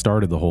kind of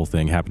started the whole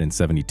thing happened in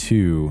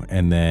 72.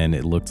 And then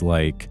it looked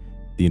like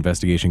the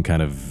investigation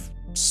kind of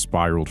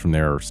spiraled from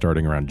there,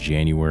 starting around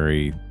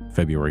January,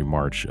 February,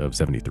 March of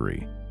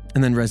 73.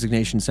 And then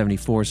resignation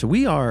 74. So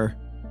we're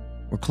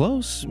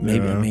close.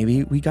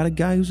 Maybe we got a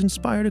guy who's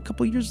inspired a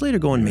couple years later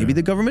going, maybe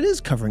the government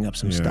is covering up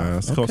some stuff. Yeah,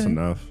 it's close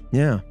enough.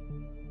 Yeah.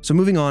 So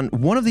moving on,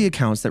 one of the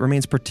accounts that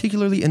remains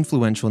particularly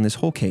influential in this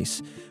whole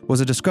case was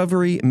a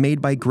discovery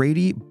made by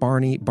Grady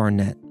Barney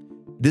Barnett.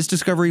 This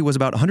discovery was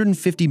about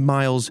 150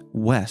 miles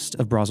west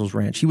of Roswell's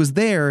ranch. He was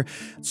there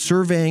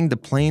surveying the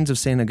plains of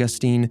San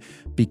Agustin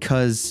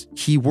because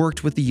he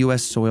worked with the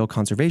U.S. Soil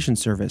Conservation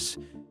Service.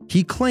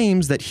 He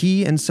claims that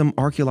he and some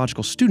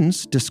archaeological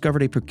students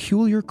discovered a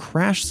peculiar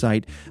crash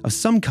site of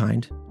some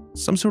kind,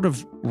 some sort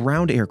of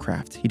round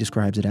aircraft, he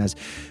describes it as.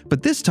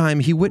 But this time,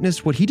 he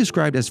witnessed what he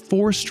described as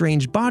 4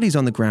 strange bodies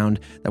on the ground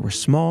that were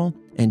small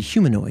and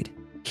humanoid.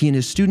 He and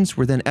his students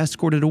were then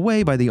escorted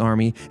away by the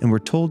army and were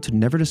told to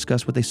never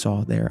discuss what they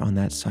saw there on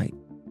that site.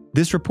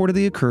 This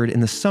reportedly occurred in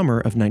the summer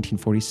of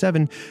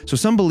 1947, so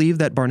some believe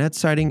that Barnett's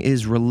sighting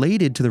is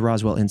related to the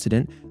Roswell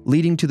incident,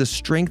 leading to the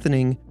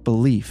strengthening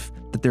belief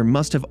that there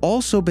must have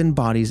also been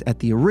bodies at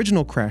the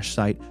original crash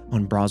site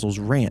on Roswell's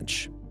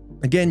ranch.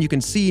 Again, you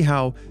can see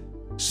how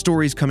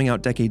stories coming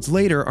out decades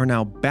later are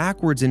now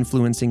backwards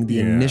influencing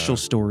the initial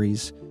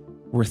stories.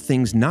 Were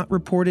things not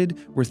reported?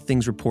 Were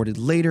things reported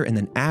later and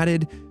then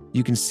added?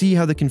 You can see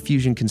how the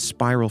confusion can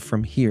spiral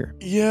from here.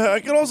 Yeah,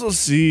 I can also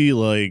see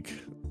what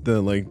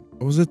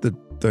was it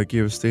that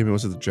gave a statement?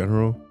 Was it the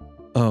general?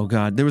 Oh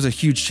God, there was a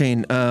huge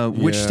chain.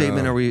 Which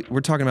statement are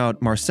we're talking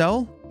about?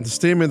 Marcel? The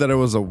statement that it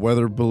was a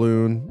weather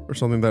balloon or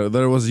something, that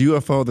it was a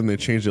UFO, then they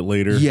changed it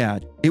later. Yeah,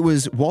 it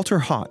was Walter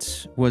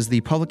Hotz was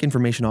the public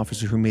information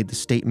officer who made the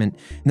statement.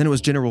 And then it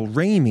was General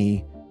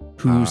Ramey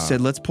who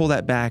said, let's pull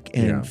that back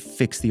and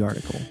fix the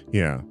article.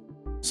 Yeah.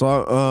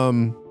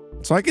 So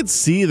I could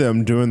see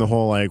them doing the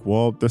whole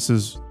this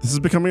is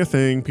becoming a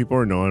thing. People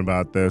are knowing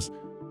about this.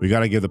 We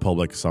got to give the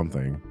public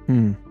something.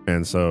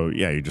 And so,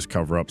 you just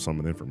cover up some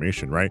of the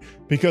information, right?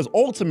 Because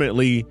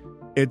ultimately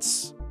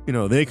it's,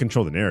 they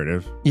control the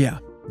narrative. Yeah.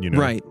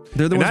 Right.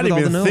 They're the ones with all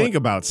the knowledge. I didn't even think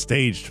about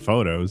staged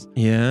photos.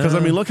 Yeah.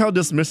 Because look how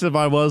dismissive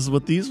I was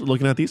with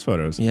looking at these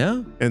photos.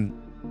 Yeah. And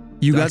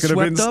you got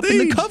swept up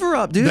in the cover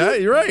up,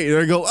 dude. You're right.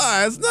 They go,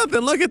 it's nothing.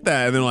 Look at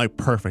that. And they're like,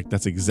 perfect.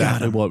 That's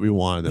exactly what we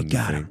wanted them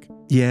to think.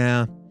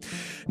 Yeah.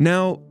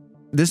 Now,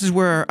 this is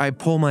where I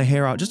pull my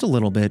hair out just a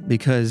little bit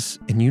because,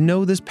 and you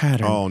know this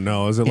pattern. Oh,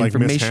 no. Is it like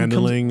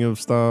mishandling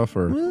of stuff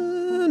or?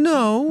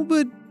 No,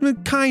 but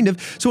kind of.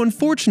 So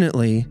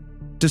unfortunately,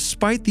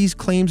 despite these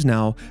claims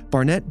now,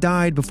 Barnett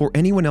died before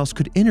anyone else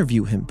could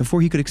interview him, before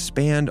he could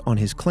expand on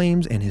his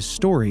claims and his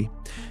story.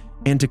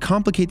 And to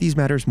complicate these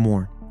matters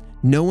more,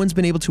 no one's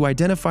been able to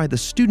identify the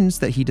students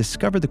that he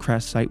discovered the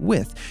crash site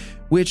with,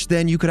 which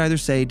then you could either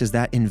say, does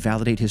that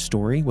invalidate his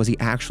story? Was he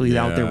actually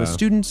out there with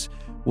students?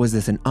 Was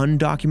this an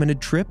undocumented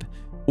trip?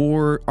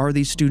 Or are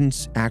these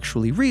students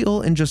actually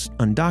real and just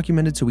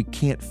undocumented so we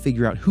can't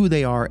figure out who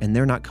they are and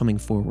they're not coming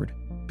forward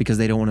because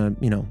they don't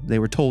want to, they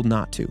were told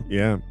not to.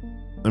 Yeah.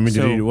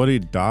 What did he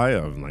die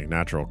of? Like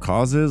natural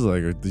causes?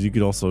 You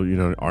could also,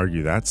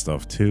 argue that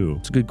stuff too.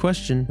 It's a good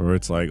question. Where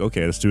it's like,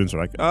 okay, the students are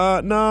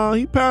like, no,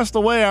 he passed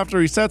away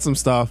after he said some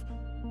stuff.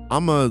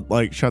 I'm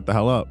gonna shut the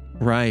hell up.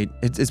 Right.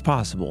 It's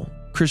possible.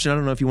 Christian, I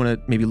don't know if you want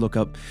to maybe look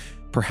up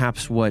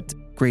perhaps what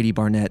Grady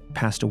Barnett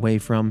passed away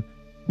from.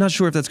 Not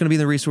sure if that's going to be in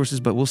the resources,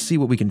 but we'll see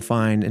what we can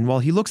find. And while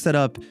he looks that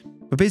up,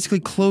 but basically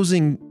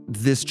closing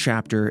this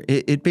chapter,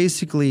 it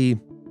basically,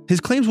 his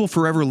claims will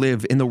forever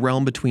live in the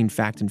realm between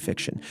fact and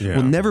fiction. Yeah.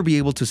 We'll never be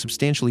able to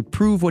substantially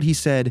prove what he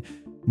said,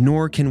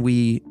 nor can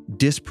we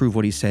disprove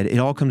what he said. It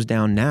all comes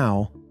down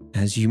now,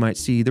 as you might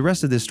see the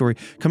rest of this story,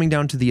 coming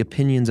down to the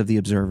opinions of the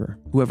observer,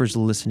 whoever's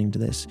listening to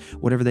this,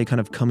 whatever they kind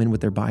of come in with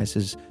their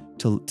biases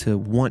to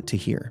want to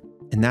hear.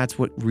 And that's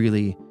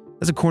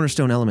a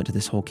cornerstone element to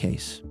this whole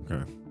case.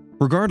 Okay.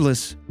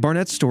 Regardless,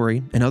 Barnett's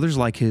story and others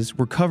like his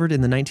were covered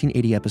in the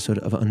 1980 episode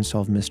of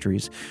Unsolved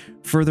Mysteries,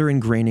 further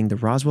ingraining the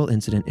Roswell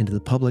incident into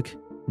the public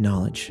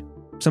knowledge.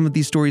 Some of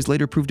these stories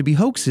later proved to be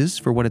hoaxes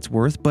for what it's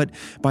worth, but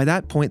by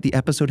that point, the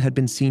episode had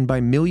been seen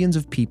by millions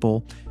of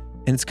people.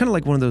 And it's kind of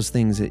like one of those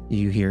things that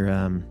you hear,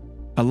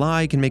 a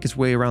lie can make its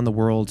way around the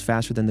world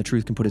faster than the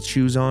truth can put its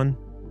shoes on.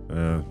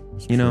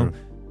 True.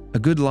 A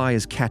good lie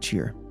is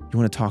catchier. You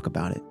want to talk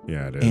about it.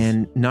 Yeah, it is.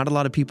 And not a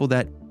lot of people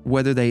that,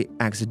 whether they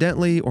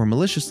accidentally or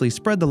maliciously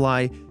spread the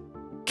lie,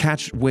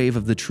 catch wave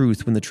of the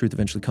truth when the truth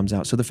eventually comes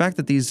out. So the fact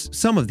that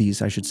some of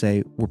these, I should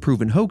say, were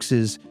proven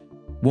hoaxes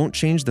won't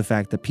change the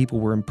fact that people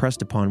were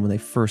impressed upon when they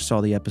first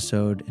saw the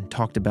episode and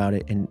talked about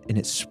it, and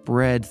it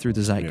spread through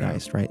the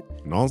zeitgeist, right?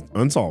 And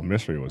Unsolved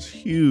Mystery was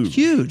huge.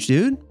 Huge,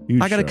 dude.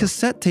 Huge I got a show.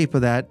 cassette tape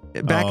of that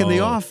back in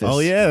the office. Oh,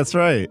 yeah, that's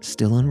right.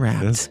 Still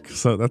unwrapped.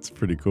 That's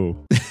pretty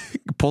cool.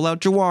 Pull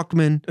out your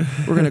Walkman.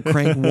 We're going to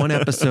crank one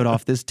episode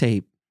off this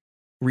tape.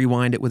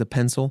 Rewind it with a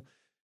pencil.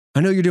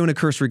 I know you're doing a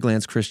cursory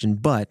glance, Christian,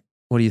 but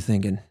what are you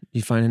thinking?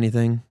 You find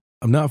anything?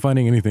 I'm not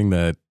finding anything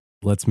that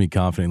lets me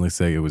confidently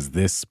say it was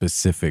this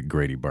specific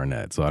Grady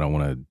Barnett, so I don't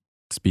want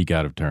to speak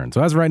out of turn.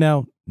 So as of right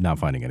now, not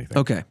finding anything.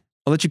 Okay.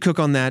 I'll let you cook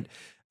on that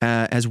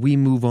as we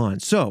move on.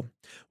 So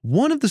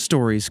one of the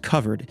stories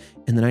covered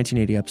in the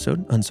 1980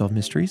 episode, Unsolved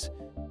Mysteries,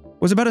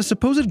 was about a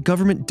supposed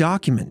government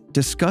document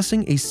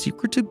discussing a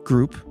secretive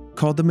group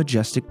called the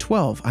Majestic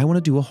 12. I want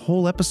to do a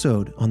whole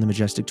episode on the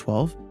Majestic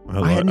 12.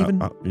 I hadn't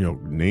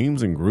even...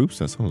 names and groups,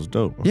 that sounds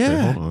dope. Okay,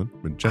 yeah. hold on.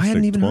 Majestic I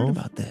hadn't even 12? heard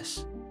about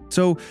this.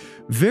 So,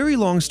 very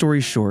long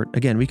story short,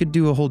 again, we could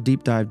do a whole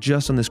deep dive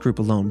just on this group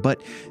alone,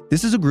 but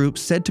this is a group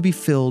said to be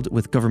filled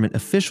with government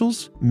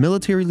officials,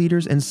 military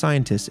leaders, and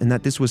scientists, and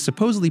that this was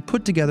supposedly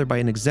put together by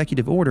an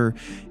executive order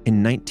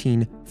in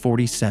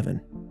 1947.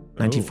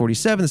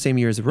 1947, the same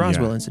year as the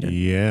Roswell incident.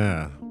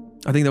 Yeah.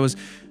 I think that was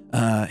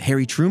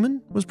Harry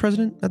Truman was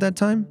president at that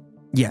time?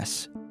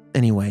 Yes.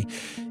 Anyway,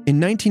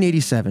 in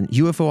 1987,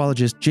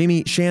 UFOologist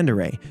Jamie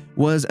Chandere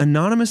was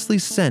anonymously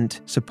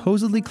sent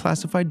supposedly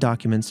classified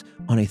documents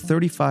on a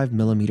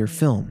 35mm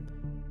film.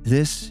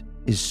 This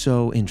is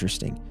so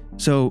interesting.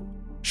 So,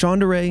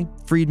 Chandere,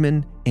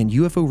 Friedman, and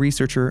UFO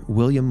researcher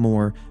William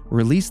Moore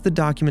released the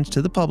documents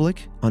to the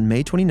public on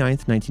May 29,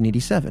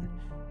 1987.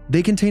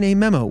 They contain a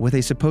memo with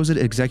a supposed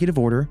executive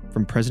order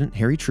from President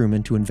Harry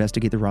Truman to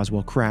investigate the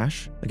Roswell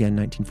crash, again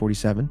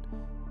 1947.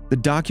 The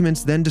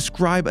documents then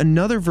describe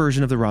another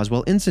version of the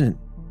Roswell incident,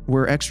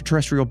 where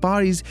extraterrestrial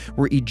bodies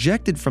were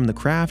ejected from the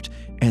craft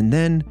and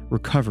then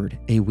recovered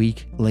a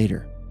week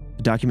later.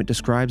 The document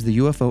describes the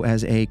UFO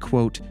as a,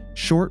 quote,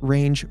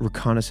 short-range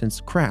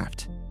reconnaissance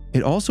craft.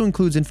 It also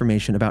includes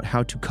information about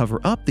how to cover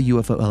up the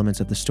UFO elements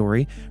of the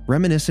story,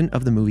 reminiscent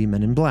of the movie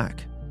Men in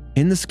Black.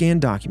 In the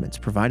scanned documents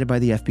provided by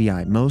the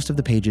FBI, most of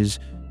the pages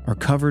are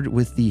covered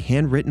with the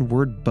handwritten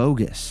word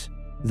bogus,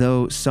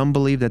 though some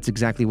believe that's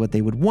exactly what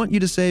they would want you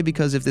to say,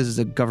 because if this is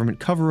a government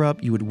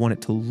cover-up, you would want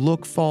it to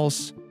look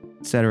false,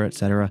 etc.,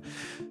 etc.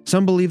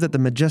 Some believe that the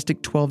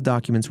Majestic 12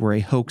 documents were a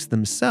hoax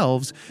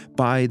themselves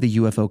by the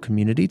UFO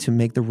community to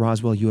make the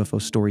Roswell UFO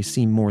story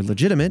seem more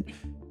legitimate,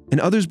 and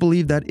others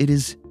believe that it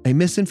is a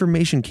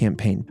misinformation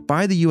campaign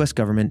by the US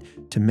government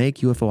to make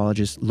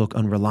UFOologists look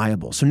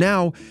unreliable. So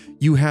now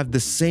you have the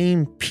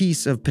same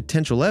piece of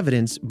potential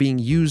evidence being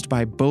used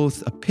by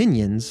both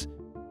opinions,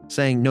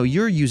 saying, no,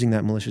 you're using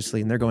that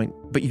maliciously. And they're going,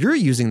 but you're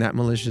using that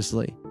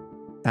maliciously.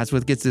 That's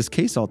what gets this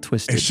case all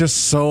twisted. It's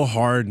just so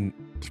hard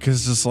because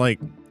it's just like,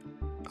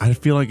 I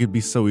feel like it'd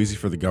be so easy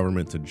for the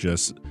government to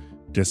just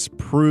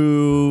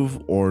disprove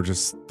or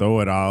just throw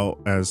it out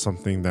as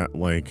something that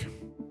like,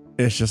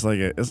 it's just like,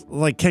 it's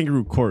like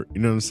kangaroo court.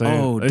 You know what I'm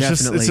saying? Oh, it's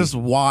definitely. It's just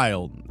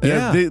wild.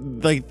 Yeah.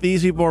 Like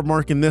these people are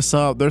marking this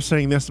up. They're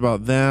saying this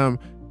about them.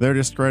 They're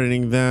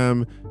discrediting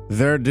them.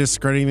 They're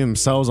discrediting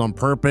themselves on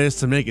purpose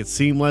to make it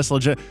seem less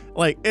legit.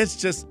 Like, it's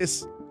just,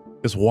 it's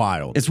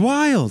wild. It's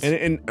wild.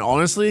 And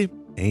honestly,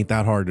 ain't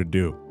that hard to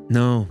do.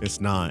 No.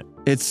 It's not.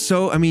 It's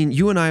so, I mean,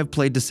 you and I have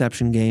played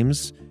deception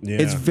games. Yeah.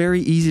 It's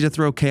very easy to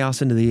throw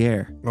chaos into the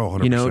air. Oh,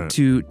 100%. You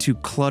know, to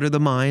clutter the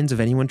minds of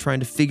anyone trying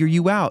to figure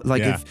you out.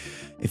 Like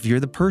if you're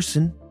the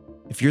person,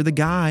 if you're the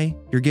guy,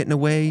 you're getting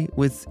away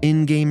with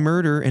in-game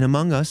murder in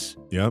Among Us.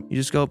 Yep. You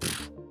just go,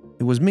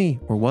 it was me,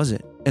 or was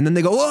it? And then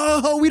they go,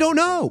 oh, we don't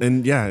know.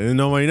 And and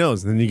nobody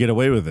knows. And then you get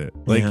away with it.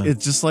 Like, Yeah.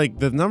 It's just like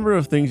the number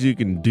of things you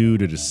can do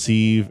to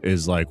deceive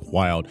is like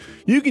wild.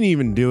 You can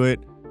even do it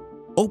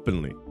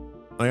openly.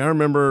 Like, I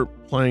remember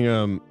playing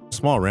a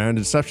small round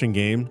deception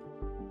game,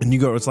 and you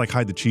go, it's like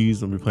hide the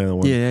cheese. Let me play that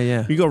one.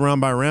 Yeah. You go round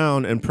by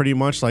round, and pretty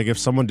much like if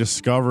someone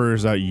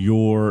discovers that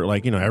you're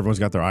like, you know, everyone's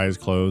got their eyes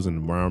closed,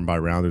 and round by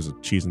round there's a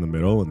cheese in the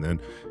middle, and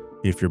then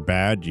if you're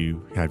bad,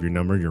 you have your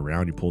number, your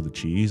round, you pull the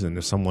cheese, and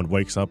if someone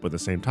wakes up at the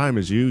same time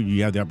as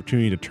you have the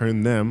opportunity to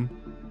turn them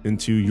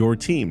into your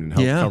team and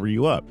help cover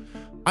you up.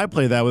 I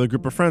played that with a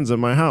group of friends at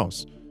my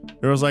house.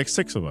 There was like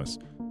 6 of us.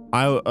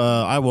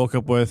 I woke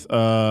up with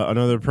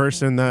another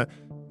person that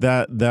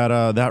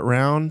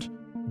round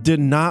did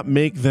not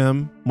make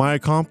them my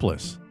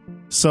accomplice.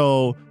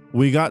 So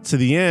we got to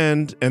the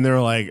end and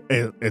they're like,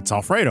 it's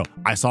Alfredo.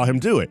 I saw him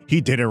do it. He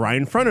did it right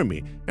in front of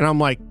me. And I'm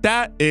like,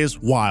 that is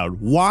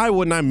wild. Why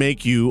wouldn't I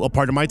make you a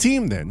part of my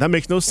team then? That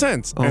makes no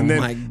sense. Oh, and then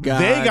my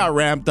God. They got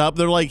ramped up.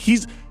 They're like,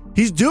 he's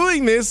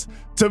doing this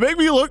to make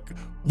me look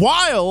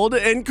wild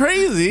and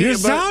crazy. You're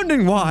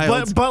sounding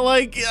wild. But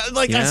like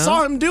I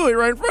saw him do it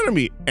right in front of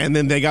me. And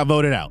then they got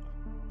voted out.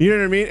 You know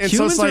what I mean? And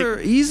Humans so it's like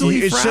are easily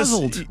it's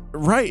frazzled.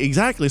 right,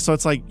 exactly. So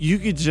it's like you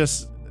could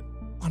just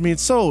I mean,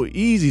 it's so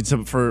easy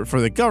for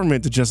the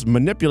government to just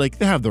manipulate.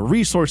 They have the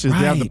resources, they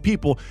have the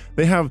people,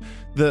 they have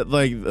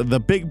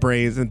the big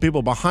brains and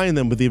people behind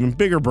them with even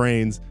bigger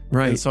brains.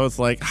 Right. And so it's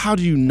like, how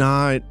do you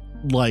not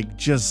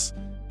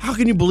how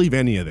can you believe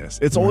any of this?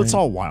 It's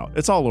all wild.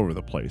 It's all over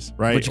the place,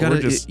 right?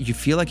 But you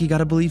feel like you got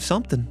to believe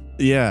something.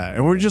 Yeah,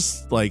 and we're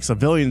just like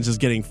civilians just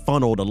getting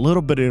funneled a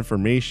little bit of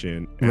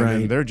information, and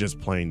then they're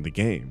just playing the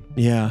game.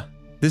 Yeah.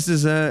 This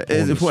is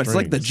it's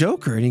like the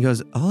Joker, and he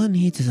goes, all it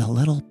needs is a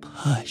little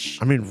push.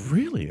 I mean,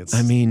 really,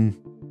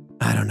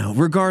 I don't know.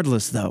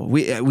 Regardless, though,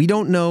 we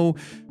don't know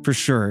for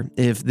sure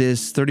if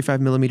this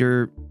 35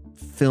 millimeter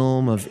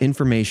film of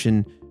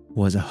information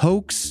was a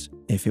hoax.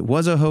 If it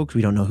was a hoax,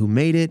 we don't know who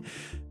made it.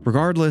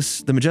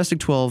 Regardless, the Majestic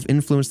 12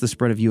 influenced the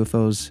spread of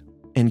UFOs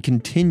and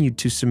continued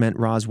to cement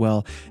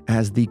Roswell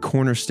as the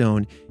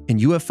cornerstone in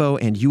UFO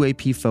and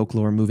UAP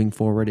folklore moving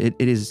forward. It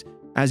is,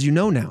 as you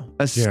know now,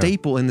 a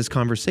staple in this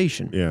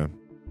conversation. Yeah.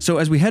 So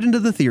as we head into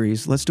the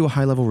theories, let's do a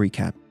high-level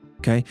recap.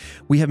 Okay,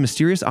 we have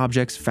mysterious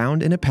objects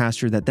found in a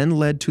pasture that then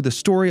led to the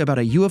story about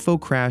a UFO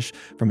crash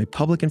from a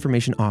public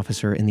information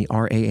officer in the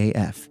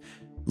RAAF.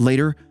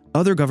 Later,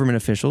 other government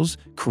officials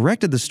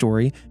corrected the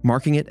story,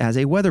 marking it as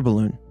a weather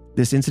balloon.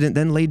 This incident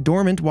then lay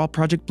dormant while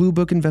Project Blue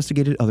Book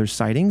investigated other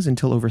sightings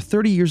until over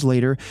 30 years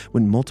later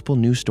when multiple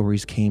news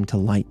stories came to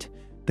light.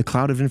 The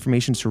cloud of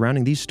information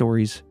surrounding these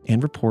stories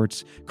and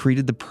reports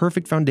created the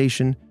perfect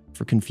foundation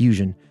for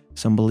confusion.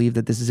 Some believe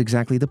that this is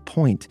exactly the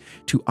point,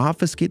 to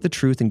obfuscate the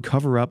truth and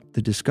cover up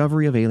the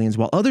discovery of aliens,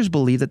 while others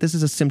believe that this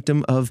is a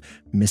symptom of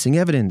missing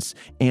evidence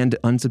and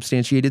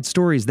unsubstantiated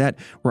stories that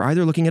we're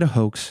either looking at a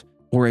hoax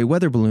or a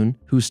weather balloon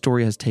whose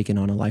story has taken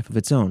on a life of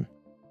its own.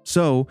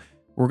 So,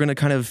 we're going to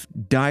kind of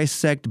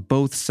dissect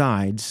both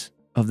sides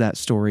of that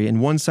story,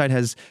 and one side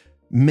has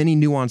many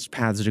nuanced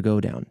paths to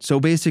go down. So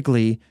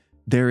basically,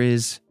 there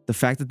is the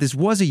fact that this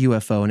was a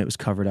UFO and it was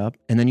covered up,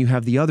 and then you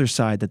have the other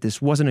side that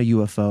this wasn't a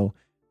UFO.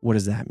 What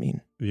does that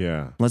mean?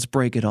 Yeah. Let's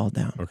break it all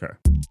down. Okay.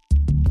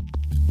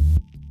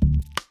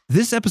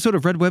 This episode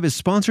of Red Web is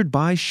sponsored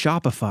by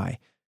Shopify.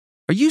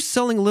 Are you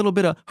selling a little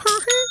bit of...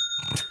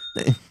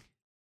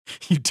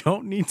 You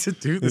don't need to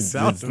do the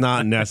sound. It's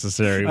not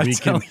necessary. I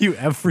tell you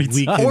every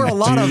time. Or a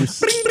lot of...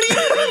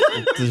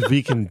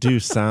 We can do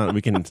sound.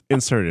 We can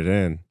insert it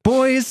in.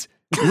 Boys,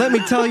 let me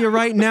tell you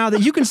right now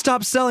that you can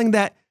stop selling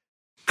that...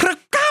 I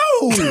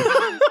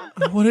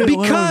don't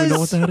even know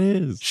what that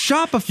is.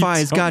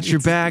 Shopify's got your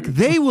back.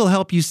 They will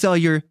help you sell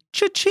your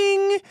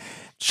cha-ching.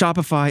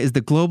 Shopify is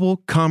the global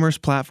commerce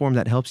platform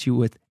that helps you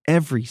with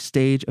every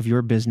stage of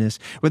your business.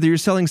 Whether you're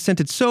selling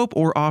scented soap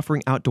or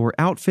offering outdoor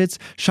outfits,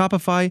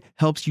 Shopify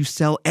helps you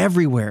sell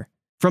everywhere.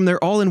 From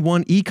their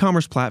all-in-one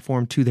e-commerce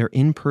platform to their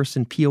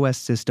in-person POS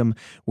system,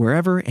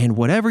 wherever and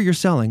whatever you're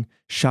selling,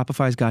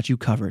 Shopify's got you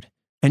covered.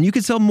 And you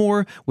can sell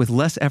more with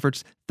less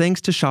efforts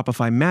thanks to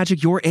Shopify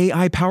Magic, your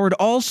AI-powered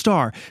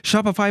all-star.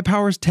 Shopify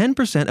powers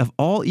 10% of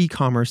all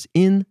e-commerce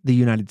in the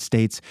United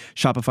States.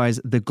 Shopify's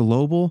the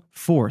global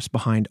force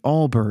behind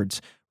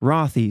Allbirds,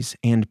 Rothy's,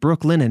 and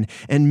Brooklinen,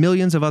 and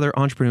millions of other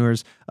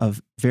entrepreneurs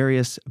of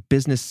various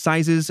business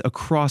sizes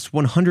across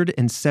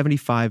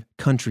 175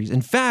 countries.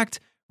 In fact,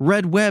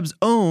 Red Web's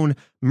own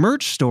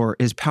merch store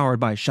is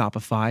powered by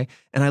Shopify,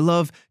 and I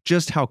love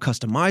just how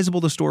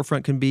customizable the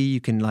storefront can be.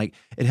 You can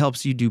it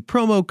helps you do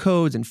promo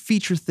codes and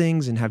feature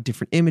things and have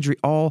different imagery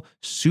all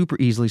super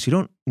easily, so you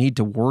don't need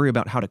to worry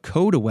about how to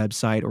code a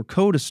website or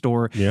code a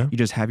store. Yeah. You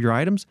just have your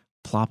items,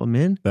 plop them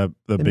in. The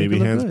baby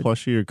hands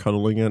plushie you're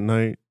cuddling at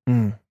night.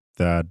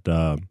 That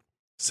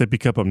sippy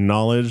cup of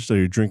knowledge that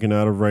you're drinking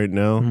out of right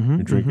now.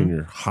 You're drinking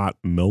your hot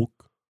milk.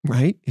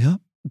 Right,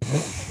 yep.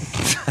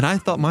 And I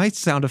thought my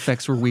sound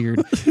effects were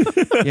weird.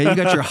 Yeah, you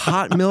got your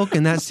hot milk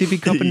and that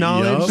sippy cup of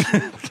knowledge.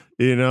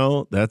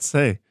 Yep. That's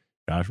guy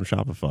from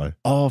Shopify.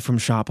 All from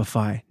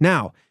Shopify.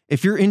 Now,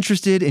 if you're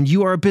interested and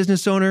you are a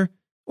business owner,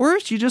 or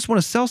if you just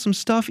want to sell some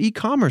stuff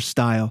e-commerce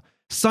style,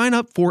 sign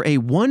up for a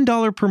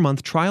 $1 per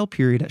month trial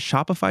period at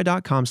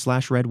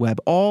shopify.com/redweb,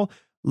 all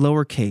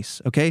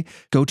lowercase, okay?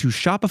 Go to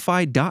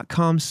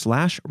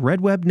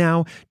shopify.com/redweb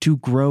now to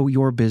grow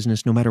your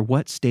business no matter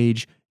what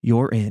stage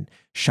you're in.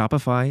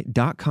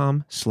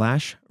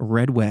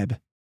 Shopify.com/redweb.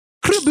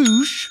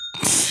 Kraboosh.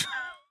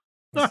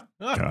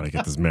 Gotta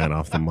get this man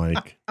off the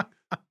mic.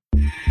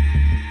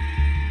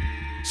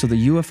 So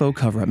the UFO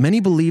cover-up. Many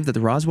believe that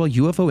the Roswell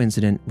UFO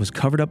incident was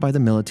covered up by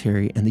the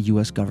military and the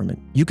U.S. government.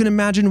 You can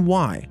imagine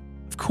why.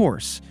 Of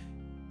course.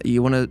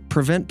 You want to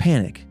prevent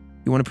panic.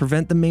 You want to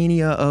prevent the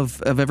mania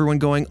of everyone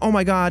going, oh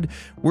my God,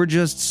 we're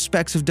just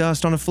specks of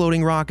dust on a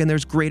floating rock and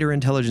there's greater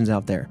intelligence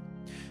out there.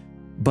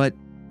 But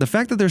the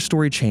fact that their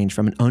story changed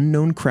from an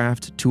unknown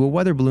craft to a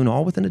weather balloon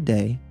all within a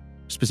day,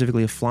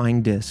 specifically a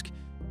flying disc,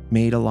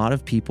 made a lot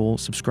of people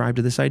subscribe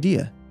to this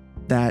idea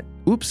that,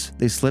 oops,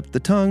 they slipped the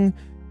tongue,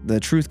 the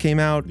truth came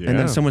out, and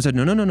then someone said,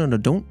 no,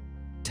 don't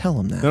tell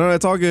them that. No,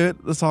 it's all good.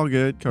 It's all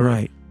good. Cover.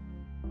 Right.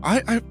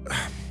 I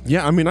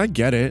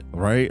get it,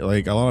 right?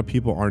 Like, a lot of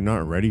people are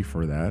not ready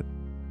for that.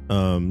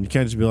 You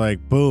can't just be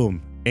like,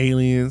 boom,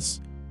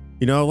 aliens.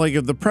 Like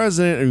if the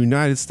president of the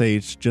United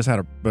States just had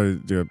a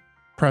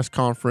press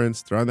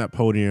conference, they're on that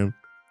podium,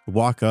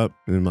 walk up,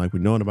 and like,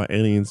 we've known about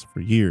aliens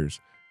for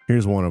years.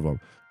 Here's one of them.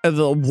 And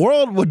the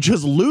world would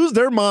just lose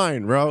their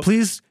mind, bro.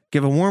 Please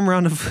give a warm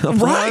round of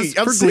applause. Right,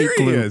 I'm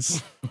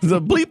serious.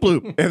 The bleep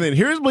bloop. And then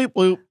here's bleep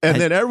bloop.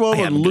 And then everyone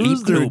would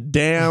lose their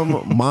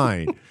damn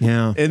mind.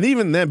 Yeah. And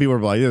even then, people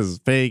were like, this is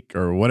fake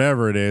or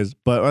whatever it is.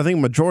 But I think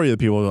majority of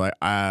the people were like,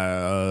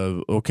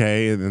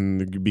 okay. And then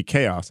there'd be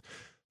chaos.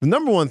 The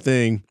number one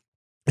thing,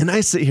 and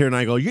I sit here and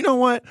I go, you know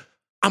what?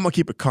 I'm going to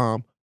keep it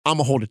calm. I'm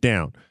going to hold it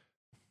down.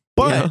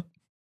 But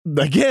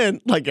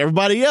again, like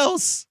everybody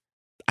else,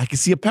 I can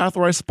see a path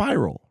where I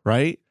spiral,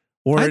 right?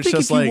 Or I it's think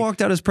just if like, you walked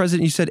out as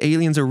president and you said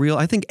aliens are real,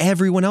 I think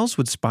everyone else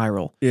would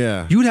spiral.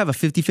 yeah. You would have a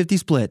 50-50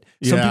 split.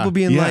 Some people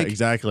being like,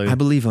 exactly. I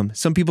believe them.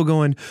 Some people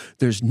going,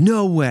 there's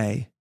no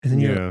way. And then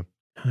you're like,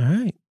 all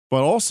right.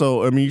 But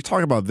also, I mean, you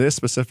talk about this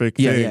specific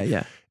thing.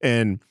 Yeah.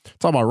 And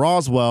talk about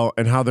Roswell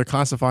and how they're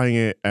classifying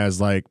it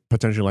as like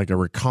potentially like a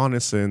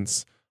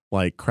reconnaissance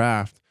like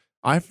craft.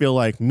 I feel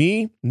like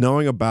me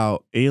knowing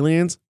about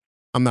aliens,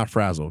 I'm not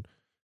frazzled.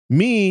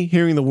 Me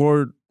hearing the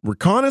word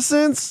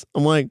reconnaissance,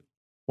 I'm like,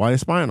 why are they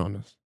spying on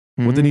us?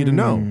 What they need to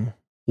know?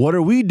 What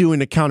are we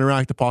doing to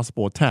counteract a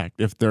possible attack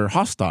if they're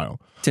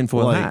hostile?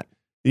 Tinfoil hat.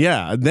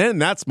 Yeah, then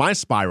that's my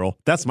spiral.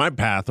 That's my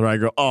path where I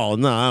go, oh,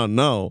 no, I don't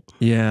know.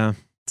 Yeah.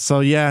 So,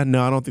 yeah,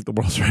 no, I don't think the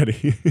world's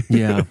ready.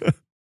 Yeah.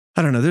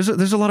 I don't know.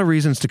 There's a lot of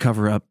reasons to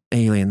cover up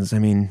aliens. I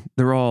mean,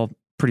 they're all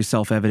pretty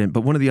self-evident.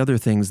 But one of the other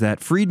things that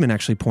Friedman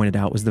actually pointed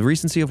out was the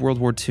recency of World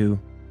War II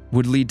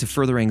would lead to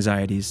further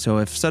anxieties. So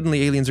if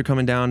suddenly aliens are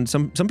coming down,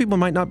 some people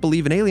might not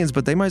believe in aliens,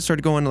 but they might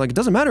start going like, it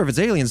doesn't matter if it's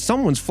aliens,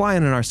 someone's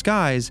flying in our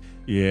skies.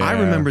 Yeah. I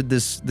remembered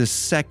this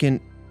second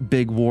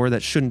big war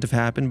that shouldn't have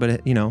happened,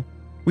 but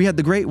we had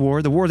the Great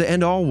War, the war to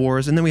end all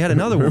wars, and then we had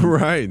another one.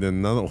 Right,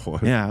 another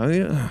one.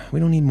 Yeah, we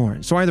don't need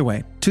more. So either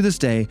way, to this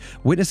day,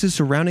 witnesses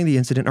surrounding the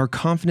incident are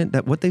confident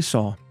that what they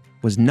saw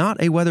was not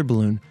a weather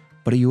balloon,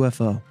 but a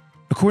UFO.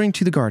 According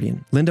to The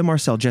Guardian, Linda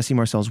Marcel, Jesse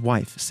Marcel's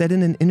wife, said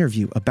in an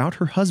interview about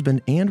her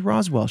husband and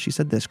Roswell, she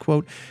said this,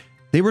 quote,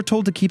 "They were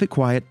told to keep it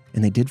quiet,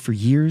 and they did for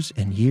years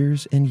and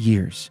years and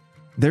years.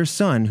 Their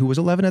son, who was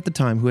 11 at the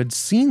time, who had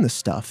seen the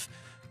stuff,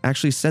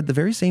 actually said the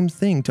very same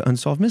thing to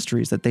Unsolved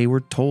Mysteries, that they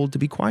were told to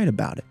be quiet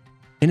about it.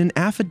 In an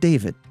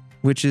affidavit,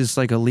 which is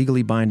like a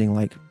legally binding,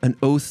 like an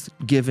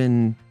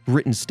oath-given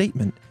written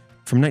statement,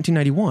 from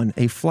 1991,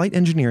 a flight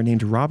engineer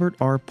named Robert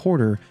R.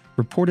 Porter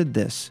reported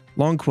this,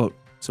 long quote,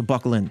 so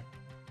buckle in.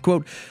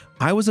 Quote,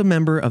 "I was a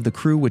member of the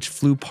crew which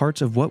flew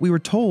parts of what we were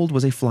told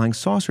was a flying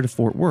saucer to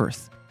Fort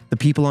Worth. The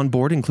people on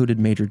board included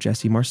Major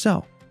Jesse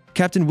Marcel.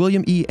 Captain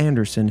William E.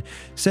 Anderson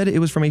said it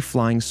was from a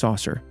flying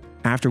saucer.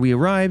 After we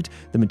arrived,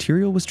 the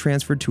material was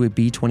transferred to a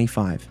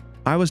B-25.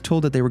 I was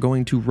told that they were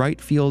going to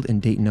Wright Field in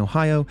Dayton,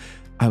 Ohio.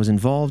 I was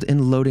involved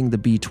in loading the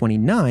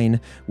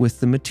B-29 with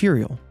the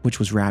material, which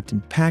was wrapped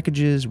in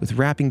packages with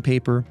wrapping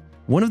paper.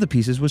 One of the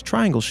pieces was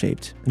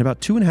triangle-shaped and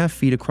about 2.5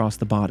 feet across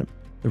the bottom.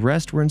 The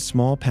rest were in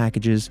small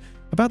packages,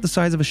 about the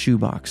size of a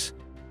shoebox.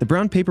 The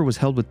brown paper was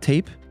held with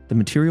tape. The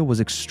material was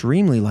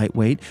extremely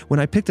lightweight. When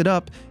I picked it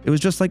up, it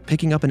was just like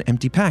picking up an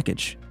empty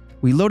package.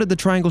 We loaded the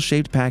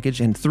triangle-shaped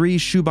package and 3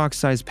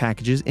 shoebox-sized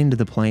packages into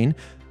the plane.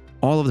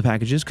 All of the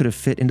packages could have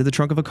fit into the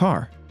trunk of a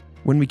car.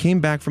 When we came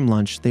back from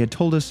lunch, they had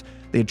told us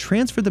they had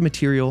transferred the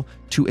material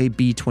to a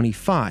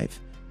B-25.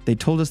 They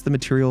told us the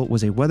material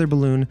was a weather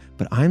balloon,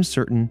 but I'm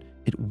certain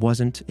it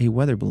wasn't a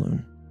weather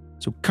balloon."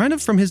 So kind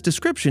of from his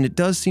description, it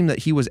does seem that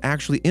he was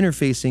actually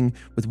interfacing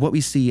with what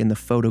we see in the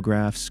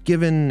photographs,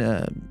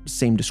 given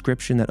same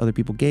description that other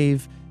people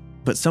gave.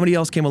 But somebody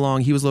else came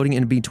along, he was loading it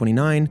in a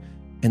B-29,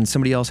 and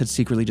somebody else had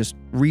secretly just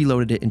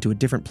reloaded it into a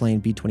different plane,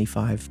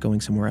 B-25,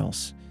 going somewhere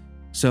else.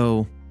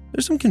 So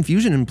there's some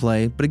confusion in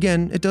play, but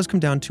again, it does come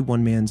down to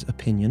one man's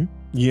opinion.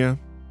 Yeah.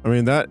 I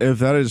mean, if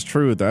that is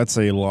true, that's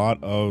a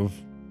lot of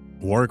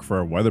work for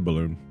a weather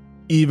balloon.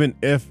 Even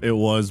if it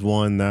was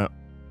one that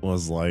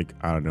was like,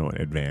 I don't know,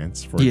 in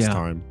advance for its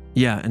time.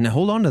 Yeah, and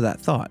hold on to that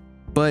thought.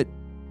 But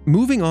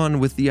moving on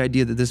with the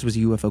idea that this was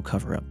a UFO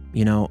cover-up,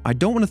 I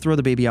don't want to throw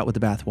the baby out with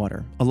the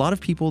bathwater. A lot of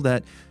people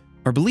that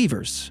are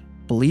believers,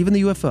 believe in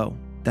the UFO,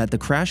 that the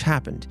crash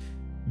happened,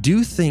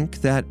 do think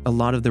that a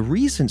lot of the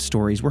recent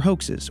stories were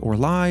hoaxes or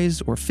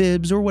lies or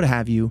fibs or what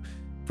have you,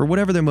 for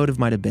whatever their motive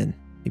might have been.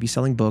 Maybe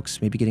selling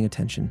books, maybe getting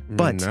attention.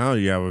 But now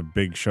you have a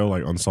big show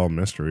like Unsolved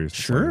Mysteries.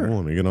 Sure. Like,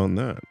 let me get on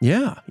that.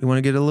 Yeah, you want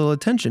to get a little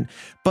attention.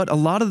 But a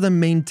lot of them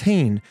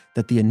maintain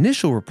that the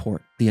initial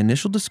report, the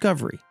initial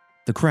discovery,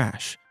 the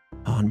crash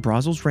on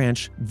Brazel's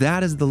ranch,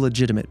 that is the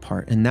legitimate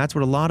part. And that's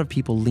what a lot of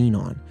people lean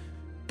on.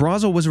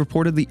 Brazel was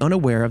reportedly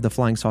unaware of the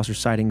flying saucer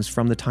sightings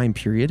from the time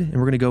period. And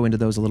we're going to go into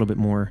those a little bit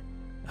more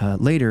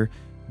later.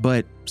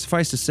 But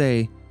suffice to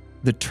say,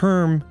 the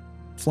term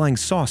flying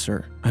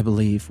saucer, I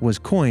believe, was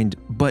coined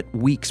but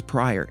weeks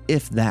prior,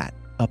 if that,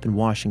 up in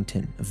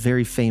Washington. A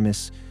very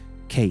famous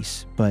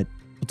case, but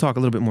we'll talk a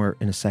little bit more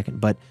in a second.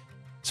 But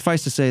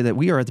suffice to say that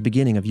we are at the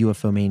beginning of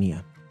UFO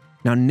mania.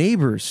 Now,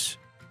 neighbors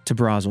to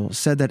Brazel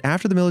said that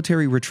after the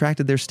military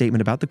retracted their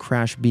statement about the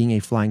crash being a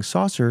flying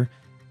saucer,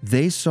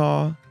 they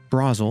saw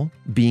Roswell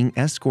being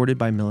escorted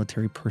by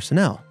military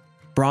personnel.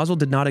 Roswell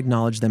did not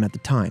acknowledge them at the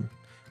time.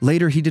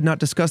 Later, he did not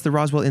discuss the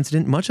Roswell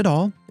incident much at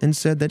all and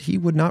said that he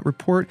would not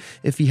report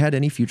if he had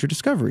any future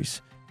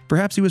discoveries.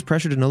 Perhaps he was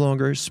pressured to no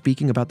longer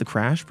speaking about the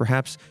crash.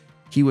 Perhaps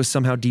he was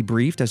somehow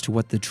debriefed as to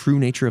what the true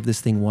nature of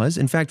this thing was.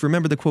 In fact,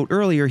 remember the quote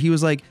earlier, he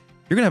was like,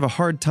 "You're going to have a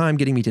hard time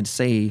getting me to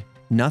say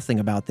nothing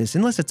about this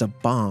unless it's a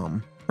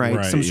bomb,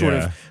 right? Some sort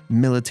of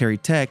military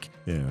tech.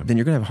 Then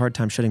you're going to have a hard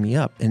time shutting me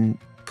up." And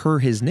per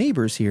his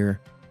neighbors here,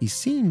 he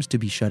seems to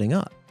be shutting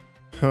up.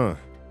 Huh.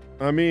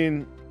 I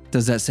mean,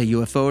 does that say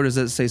UFO or does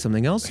that say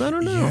something else? I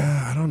don't know.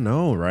 Yeah, I don't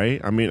know,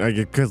 right? I mean,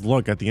 because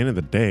look, at the end of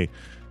the day,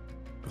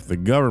 if the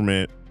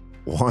government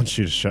wants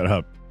you to shut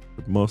up,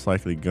 they're most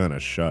likely gonna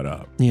shut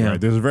up. Yeah.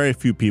 Right? There's very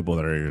few people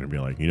that are gonna be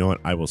like, you know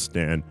what? I will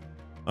stand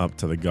up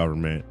to the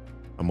government.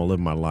 I'm gonna live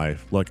my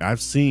life. Look,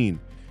 I've seen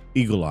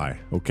Eagle Eye,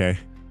 okay?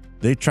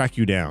 They track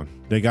you down.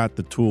 They got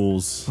the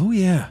tools. Oh,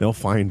 yeah. They'll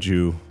find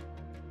you.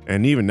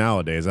 And even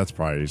nowadays, that's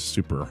probably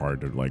super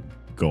hard to like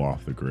go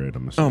off the grid.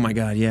 I'm assuming. Oh, my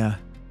God, yeah.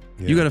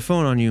 You got a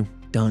phone on you.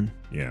 Done.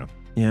 Yeah.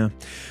 Yeah.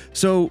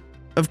 So,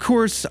 of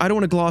course, I don't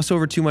want to gloss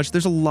over too much.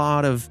 There's a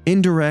lot of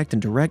indirect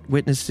and direct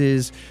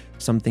witnesses.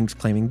 Some things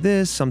claiming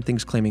this, some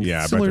things claiming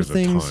similar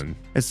things,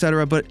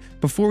 etc. But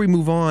before we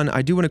move on,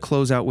 I do want to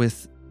close out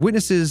with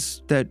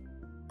witnesses that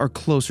are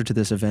closer to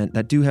this event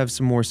that do have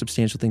some more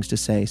substantial things to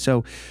say.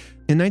 So,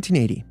 in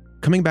 1980,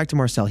 coming back to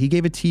Marcel, he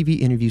gave a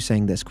TV interview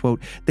saying this,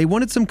 quote, "They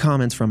wanted some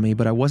comments from me,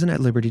 but I wasn't at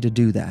liberty to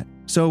do that.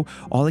 So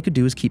all I could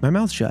do is keep my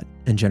mouth shut.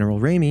 And General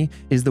Ramey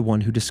is the one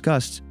who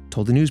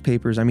told the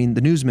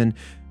newsmen,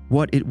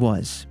 what it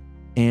was,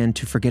 and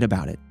to forget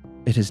about it.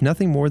 It is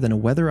nothing more than a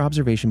weather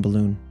observation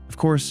balloon. Of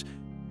course,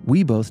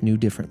 we both knew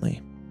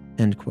differently."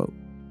 End quote.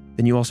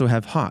 Then you also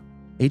have Hout,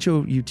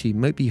 H-O-U-T,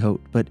 might be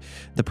Hout, but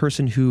the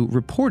person who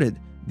reported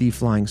the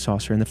flying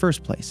saucer in the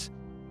first place.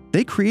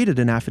 They created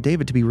an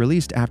affidavit to be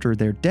released after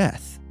their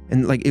death.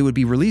 And it would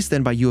be released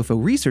then by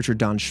UFO researcher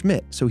Don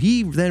Schmidt. So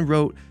he then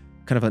wrote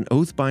kind of an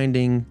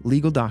oath-binding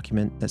legal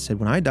document that said,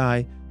 when I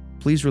die,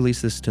 please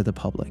release this to the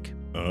public.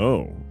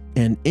 Oh.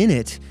 And in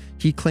it,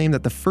 he claimed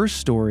that the first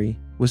story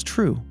was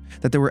true,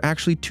 that there were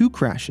actually 2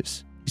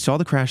 crashes. He saw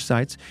the crash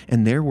sites,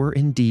 and there were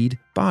indeed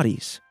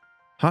bodies.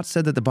 Hout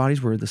said that the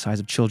bodies were the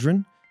size of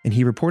children, and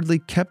he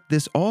reportedly kept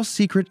this all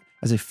secret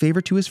as a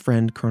favor to his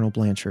friend, Colonel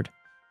Blanchard.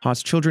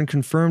 Hout's children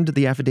confirmed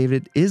the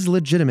affidavit is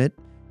legitimate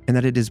and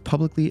that it is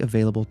publicly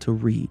available to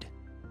read.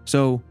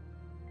 So,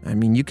 I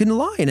mean, you can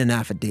lie in an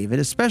affidavit,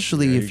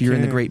 especially if you're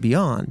in the great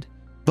beyond,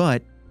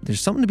 but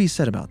there's something to be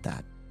said about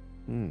that.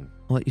 I'll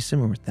let you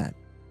simmer with that.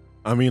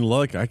 I mean,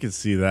 look, I could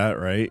see that,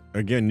 right?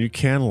 Again, you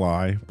can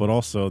lie, but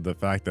also the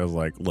fact that I was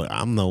like, look,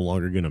 I'm no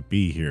longer going to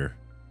be here.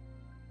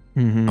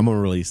 I'm going to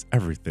release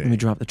everything. Let me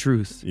drop the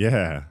truth.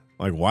 Yeah.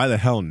 Like, why the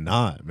hell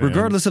not, man?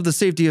 Regardless of the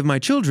safety of my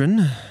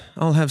children,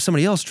 I'll have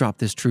somebody else drop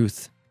this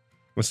truth.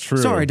 That's true.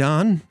 Sorry,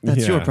 Don.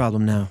 That's your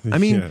problem now. I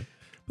mean,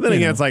 but then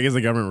again, it's like, is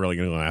the government really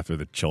going to go after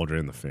the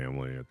children and the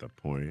family at that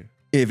point?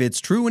 If it's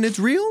true and it's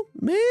real,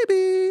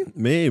 maybe.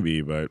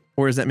 Maybe, but...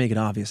 Or does that make it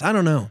obvious? I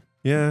don't know.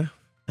 Yeah.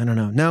 I don't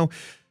know. Now,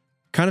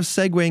 kind of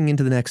segueing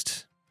into the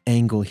next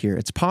angle here,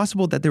 it's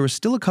possible that there was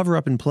still a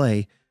cover-up in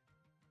play,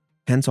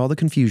 hence all the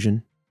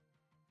confusion.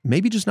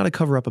 Maybe just not a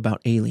cover-up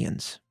about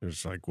aliens.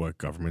 There's like, what,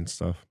 government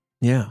stuff?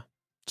 Yeah.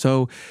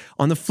 So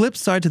on the flip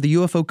side to the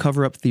UFO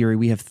cover-up theory,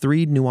 we have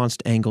 3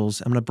 nuanced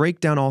angles. I'm going to break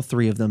down all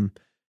 3 of them.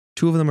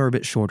 2 of them are a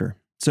bit shorter.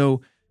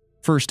 So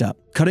first up,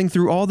 cutting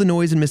through all the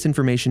noise and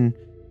misinformation,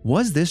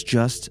 was this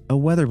just a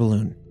weather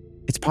balloon?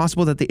 It's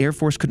possible that the Air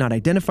Force could not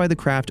identify the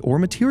craft or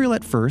material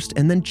at first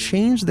and then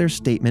change their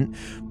statement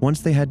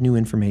once they had new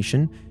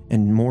information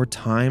and more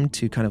time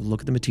to kind of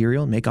look at the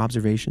material and make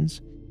observations.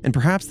 And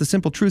perhaps the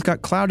simple truth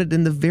got clouded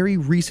in the very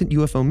recent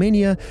UFO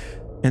mania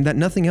and that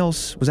nothing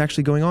else was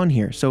actually going on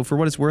here. So for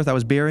what it's worth, I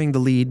was burying the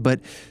lead, but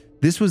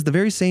this was the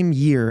very same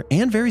year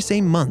and very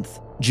same month,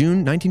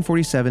 June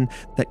 1947,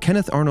 that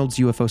Kenneth Arnold's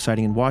UFO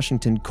sighting in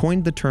Washington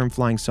coined the term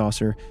flying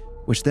saucer,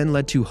 which then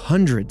led to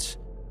hundreds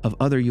of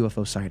other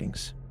UFO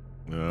sightings.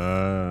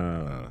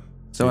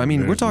 So, I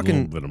mean, we're talking... a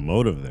little bit of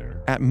motive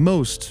there. At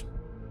most,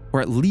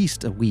 or at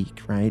least a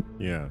week, right?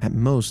 Yeah. At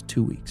most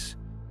 2 weeks.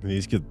 And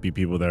these could be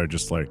people that are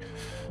just like,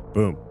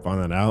 boom,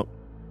 find that out,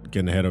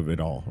 getting ahead of it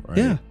all, right?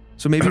 Yeah.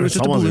 So maybe it was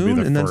just a balloon,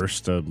 be the and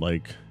first to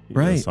like,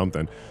 right,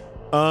 something.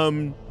 I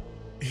mean,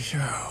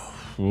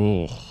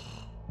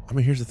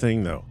 here's the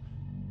thing though: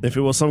 if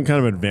it was some kind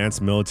of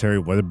advanced military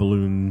weather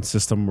balloon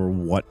system or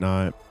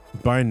whatnot,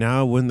 by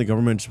now wouldn't the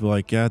government just be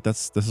like, yeah,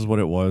 this is what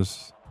it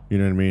was? You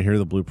know what I mean? Here are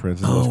the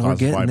blueprints. We're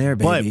getting there,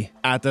 baby.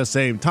 But at the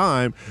same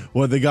time,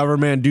 would the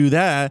government do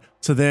that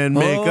to then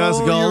make us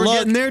go, you're look,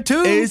 getting there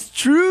too? It's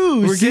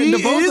true. We're getting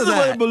to both of that.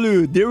 Weather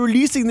balloon. They're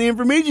releasing the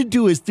information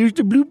to us. There's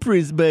the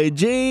blueprints by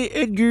J.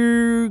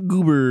 Edgar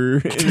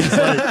Goober. And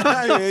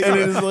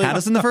it's like, had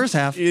us in the first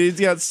half. It's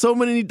got so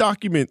many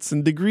documents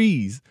and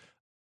degrees.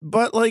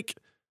 But like,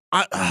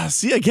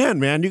 See, again,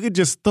 man, you could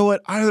just throw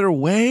it either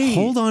way.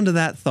 Hold on to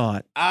that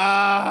thought.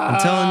 I'm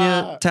telling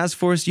you, Task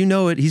Force, you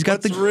know it. He's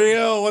got what's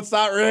real? What's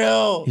not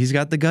real? He's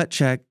got the gut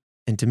check.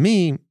 And to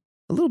me,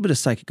 a little bit of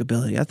psychic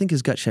ability. I think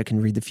his gut check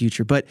can read the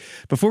future. But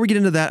before we get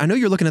into that, I know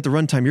you're looking at the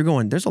runtime. You're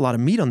going, there's a lot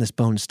of meat on this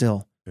bone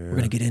still. Yeah. We're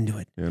going to get into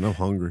it. Yeah, and I'm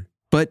hungry.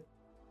 But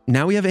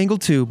now we have angle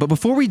 2. But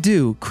before we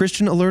do,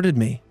 Christian alerted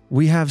me.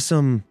 We have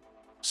some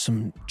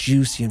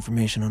juicy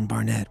information on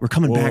Barnett. We're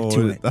coming back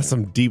to it. That's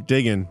some deep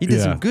digging. He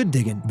did some good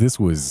digging. This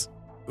was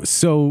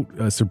so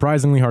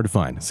surprisingly hard to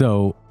find.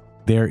 So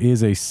there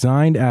is a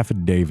signed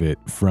affidavit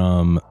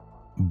from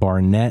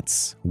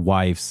Barnett's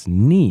wife's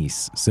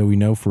niece. So we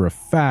know for a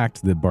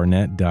fact that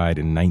Barnett died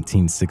in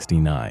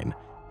 1969.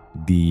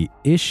 The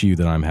issue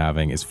that I'm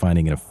having is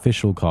finding an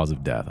official cause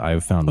of death. I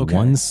have found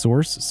one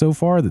source so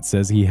far that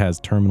says he has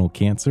terminal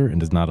cancer and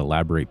does not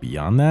elaborate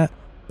beyond that.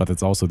 But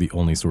that's also the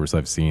only source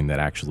I've seen that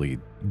actually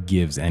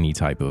gives any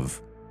type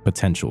of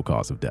potential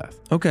cause of death.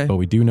 Okay. But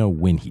we do know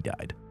when he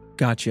died.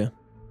 Gotcha.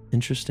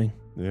 Interesting.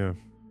 Yeah.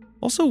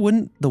 Also,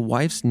 wouldn't the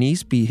wife's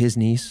niece be his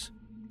niece?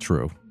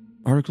 True.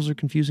 Articles are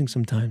confusing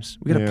sometimes.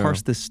 We got to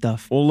parse this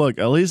stuff. Well, look,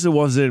 at least it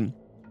wasn't...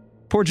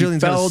 Poor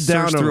Jillian's got to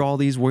search through all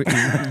these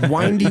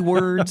windy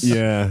words.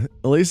 Yeah.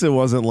 At least it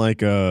wasn't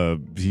like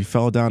he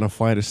fell down a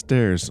flight of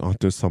stairs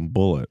onto some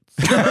bullets.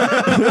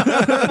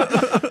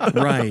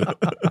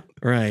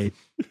 Right.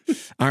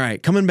 All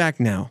right, coming back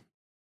now.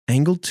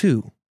 Angle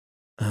 2.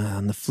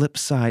 On the flip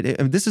side,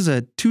 this is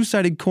a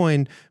 2-sided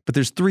coin, but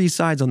there's 3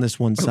 sides on this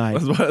one side. I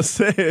was about to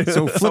say.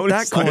 So flip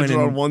that coin and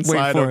on one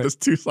side of this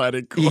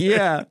 2-sided coin.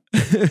 Yeah.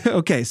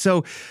 Okay,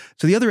 so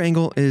the other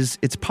angle is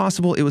it's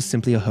possible it was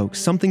simply a hoax,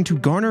 something to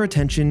garner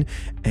attention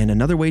and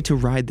another way to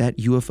ride that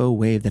UFO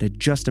wave that had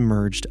just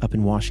emerged up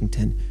in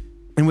Washington.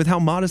 And with how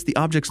modest the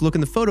objects look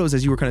in the photos,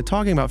 as you were kind of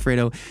talking about,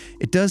 Fredo,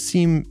 it does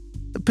seem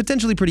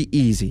potentially pretty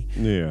easy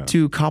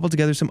to cobble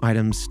together some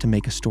items to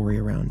make a story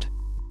around.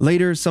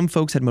 Later, some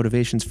folks had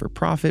motivations for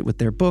profit with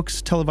their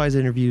books, televised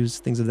interviews,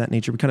 things of that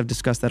nature. We kind of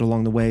discussed that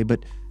along the way,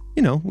 but,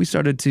 we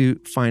started to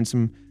find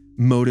some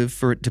motive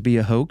for it to be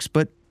a hoax,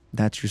 but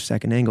that's your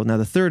second angle. Now,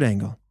 the third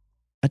angle,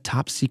 a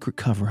top secret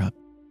cover-up.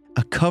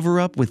 A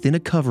cover-up within a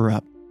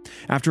cover-up.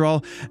 After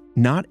all,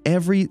 not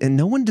every, and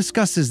no one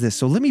discusses this,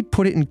 so let me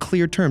put it in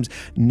clear terms.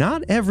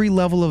 Not every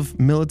level of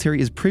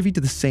military is privy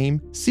to the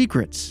same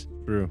secrets.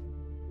 True.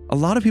 A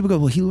lot of people go,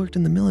 well, he worked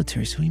in the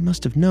military, so he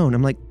must have known.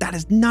 I'm like, that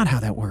is not how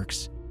that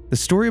works. The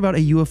story about a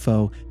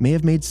UFO may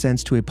have made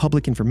sense to a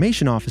public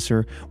information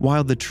officer,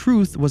 while the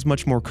truth was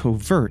much more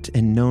covert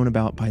and known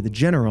about by the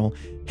general,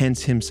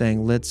 hence him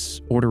saying,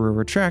 let's order a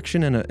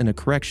retraction and a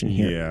correction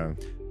here. Yeah.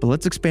 But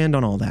let's expand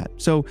on all that.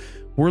 So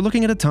we're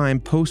looking at a time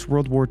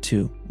post-World War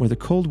II where the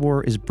Cold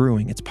War is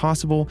brewing. It's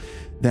possible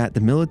that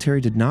the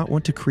military did not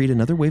want to create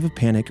another wave of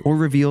panic or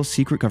reveal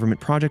secret government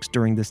projects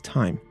during this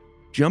time.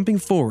 Jumping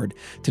forward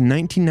to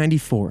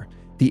 1994,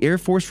 the Air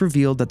Force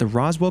revealed that the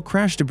Roswell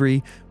crash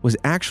debris was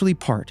actually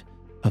part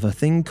of a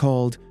thing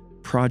called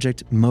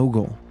Project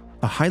Mogul,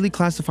 a highly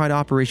classified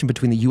operation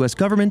between the U.S.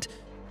 government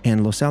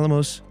and Los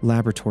Alamos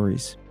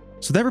Laboratories.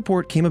 So that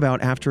report came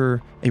about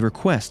after a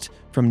request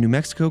from New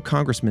Mexico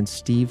Congressman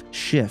Steve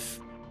Schiff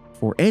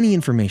for any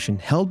information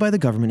held by the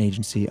government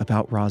agency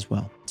about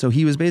Roswell. So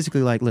he was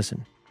basically like,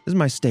 listen, this is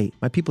my state.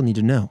 My people need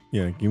to know.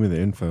 Yeah, give me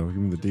the info. Give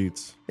me the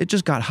deets. It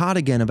just got hot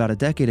again about a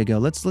decade ago.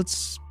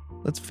 Let's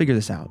figure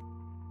this out.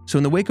 So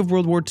in the wake of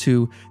World War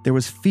II, there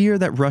was fear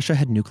that Russia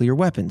had nuclear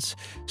weapons.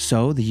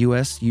 So the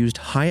US used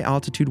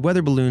high-altitude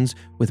weather balloons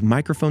with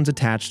microphones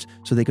attached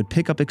so they could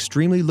pick up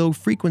extremely low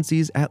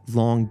frequencies at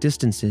long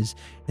distances.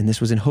 And this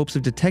was in hopes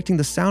of detecting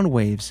the sound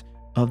waves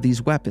of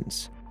these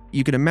weapons.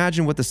 You can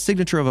imagine what the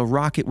signature of a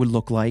rocket would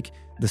look like,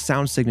 the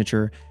sound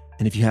signature.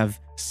 And if you have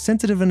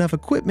sensitive enough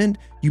equipment,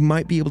 you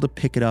might be able to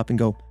pick it up and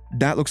go,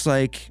 that looks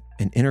like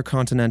an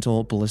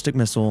intercontinental ballistic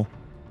missile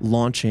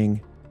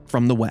launching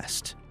from the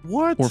west.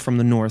 What? Or from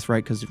the north,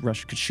 right? Because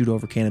Russia could shoot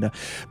over Canada.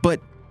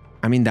 But,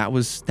 I mean, that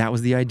was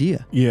the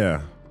idea.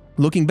 Yeah.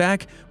 Looking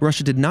back,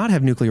 Russia did not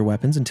have nuclear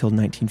weapons until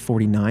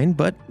 1949,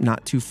 but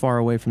not too far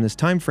away from this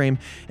time frame.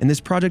 And this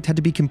project had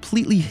to be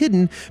completely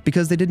hidden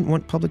because they didn't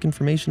want public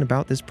information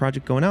about this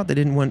project going out. They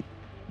didn't want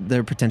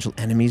their potential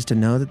enemies to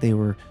know that they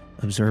were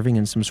observing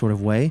in some sort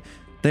of way.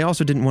 They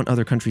also didn't want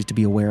other countries to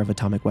be aware of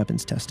atomic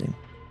weapons testing,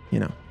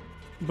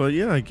 But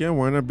yeah, again,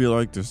 why not be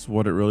like this is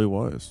what it really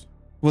was?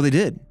 Well, they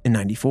did in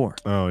 94.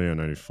 Oh, yeah,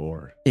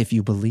 94. If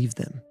you believe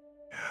them.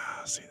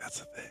 Yeah, see, that's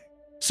the thing.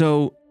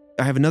 So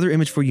I have another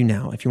image for you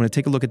now, if you want to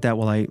take a look at that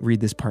while I read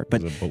this part.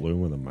 But is it a balloon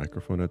with a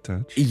microphone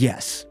attached?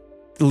 Yes,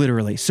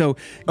 literally. So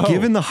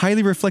given the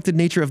highly reflected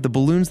nature of the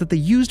balloons that they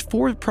used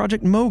for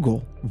Project Mogul,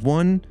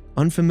 one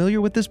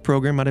unfamiliar with this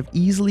program might have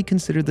easily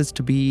considered this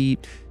to be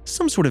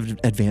some sort of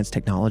advanced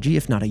technology,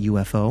 if not a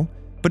UFO.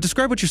 But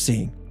describe what you're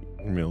seeing.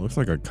 I mean, it looks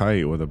like a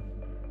kite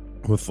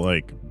with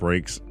like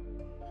brakes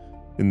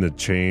in the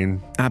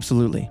chain.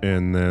 Absolutely.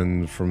 And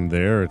then from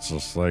there, it's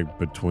just like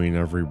between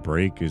every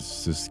break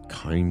is this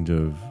kind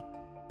of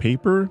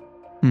paper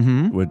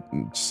with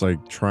just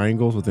like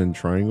triangles within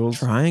triangles.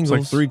 Triangles.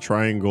 It's like 3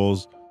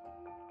 triangles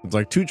It's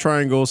like two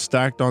triangles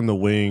stacked on the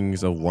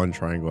wings of one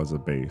triangle as a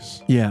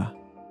base. Yeah.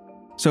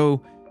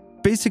 So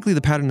basically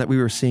the pattern that we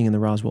were seeing in the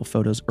Roswell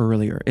photos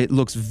earlier, it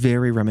looks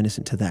very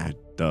reminiscent to that.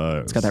 It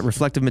does. It's got that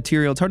reflective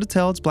material. It's hard to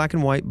tell. It's black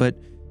and white, but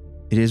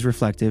it is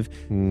reflective.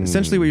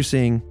 Essentially what you're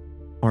seeing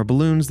are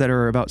balloons that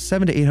are about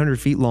 700 to 800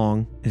 feet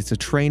long. It's a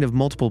train of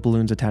multiple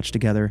balloons attached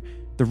together.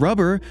 The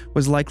rubber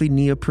was likely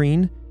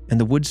neoprene, and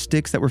the wood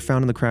sticks that were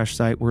found on the crash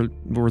site were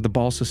the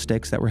balsa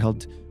sticks that were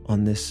held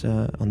on this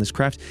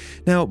craft.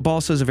 Now,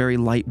 balsa is a very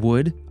light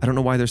wood. I don't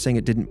know why they're saying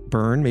it didn't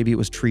burn. Maybe it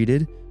was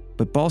treated,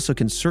 but balsa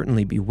can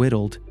certainly be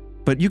whittled.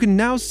 But you can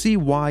now see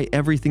why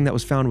everything that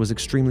was found was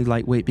extremely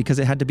lightweight, because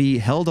it had to be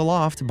held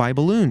aloft by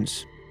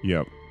balloons.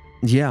 Yep.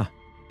 Yeah,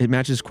 it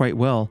matches quite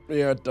well.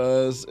 Yeah, it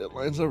does. It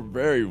lines up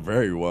very,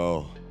 very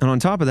well. And on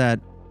top of that,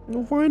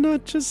 why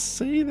not just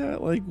say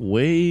that like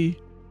way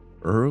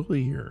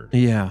earlier?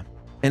 yeah.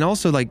 And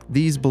also, like,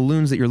 these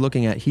balloons that you're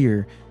looking at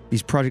here,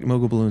 these Project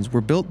Mogul balloons,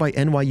 were built by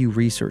NYU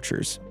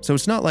researchers. So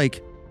it's not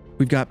like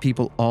we've got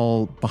people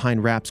all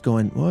behind wraps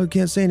going, well, I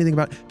can't say anything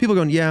about it. People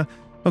going, yeah,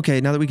 okay,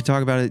 now that we can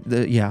talk about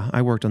it, yeah,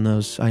 I worked on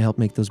those. I helped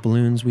make those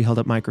balloons. We held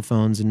up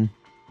microphones and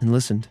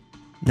listened.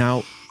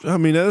 Now, I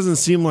mean, that doesn't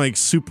seem like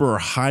super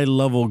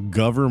high-level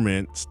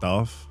government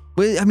stuff.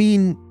 I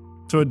mean,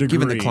 to a degree.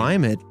 Given the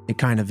climate, it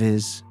kind of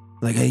is.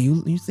 Like, hey,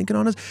 you thinking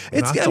on us?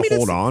 It's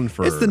hold on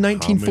for it's the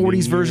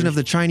 1940s version of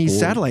the Chinese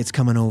satellites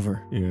coming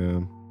over. Yeah.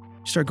 You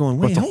start going,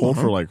 wait, but to hold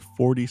for like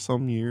 40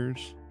 some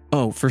years.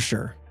 Oh, for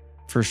sure.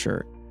 For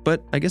sure.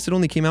 But I guess it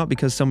only came out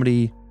because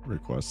somebody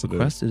requested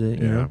it.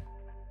 You know?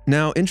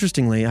 Now,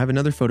 interestingly, I have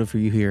another photo for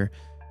you here.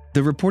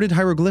 The reported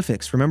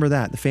hieroglyphics, remember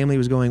that? The family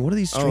was going, what are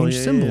these strange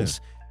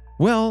symbols? Yeah.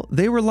 Well,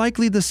 they were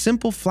likely the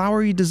simple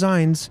flowery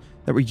designs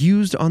that were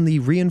used on the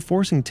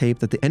reinforcing tape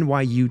that the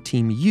NYU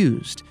team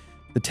used.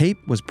 The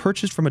tape was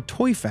purchased from a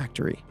toy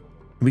factory.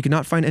 We could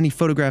not find any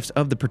photographs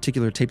of the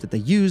particular tape that they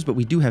used, but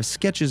we do have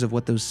sketches of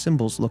what those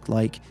symbols look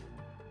like.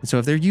 And so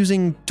if they're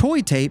using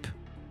toy tape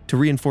to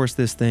reinforce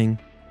this thing,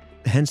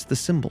 hence the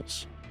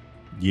symbols.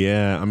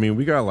 Yeah, I mean,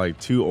 we got like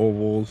two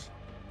ovals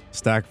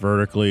stacked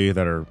vertically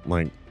that are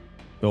like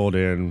filled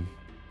in.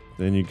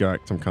 Then you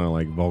got some kind of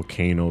like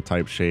volcano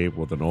type shape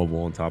with an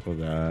oval on top of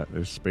that.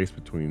 There's space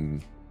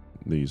between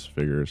these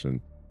figures,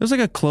 and there's like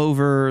a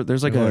clover.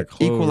 There's like a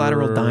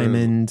equilateral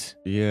diamond.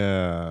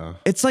 Yeah.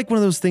 It's like one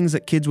of those things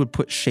that kids would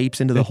put shapes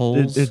into the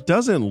holes. It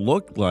doesn't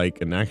look like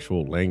an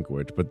actual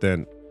language, but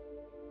then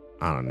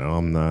I don't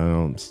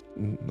know.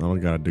 I don't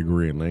got a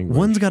degree in language.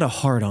 One's got a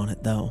heart on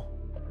it though.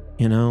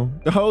 You know?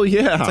 Oh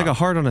yeah. It's like a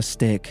heart on a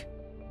stick.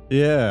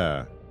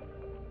 Yeah.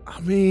 I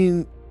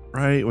mean,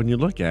 right, when you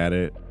look at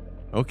it,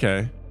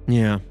 okay.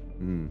 Yeah.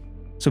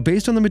 So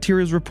based on the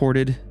materials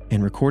reported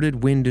and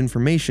recorded wind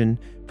information,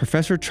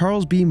 Professor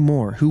Charles B.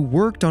 Moore, who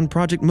worked on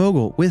Project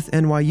Mogul with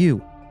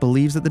NYU,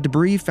 believes that the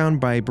debris found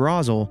by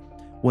Roswell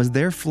was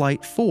their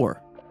Flight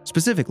 4.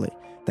 Specifically,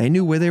 they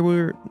knew where they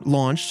were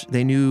launched.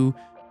 They knew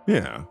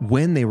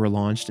when they were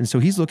launched. And so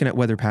he's looking at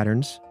weather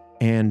patterns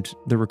and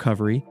the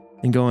recovery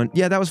and going,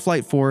 yeah, that was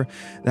Flight 4.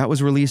 That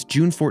was released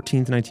June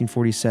 14th,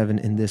 1947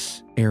 in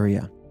this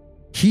area.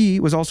 He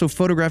was also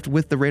photographed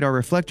with the radar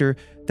reflector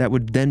that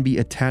would then be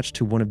attached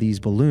to one of these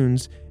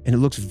balloons, and it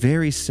looks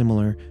very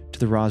similar to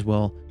the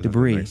Roswell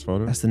debris.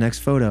 That's the next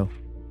photo.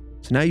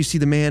 So now you see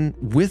the man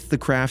with the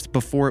craft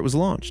before it was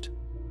launched.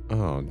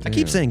 Oh, damn. I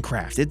keep saying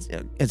craft. It's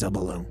a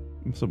balloon.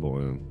 It's a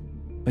balloon.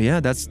 But yeah,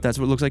 that's what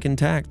it looks like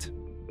intact.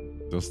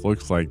 This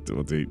looks like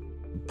what they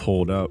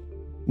pulled up.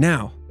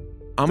 Now,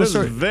 this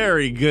is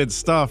very good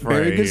stuff right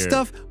here. Very good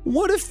stuff.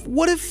 What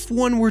if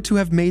one were to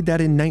have made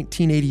that in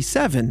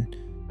 1987?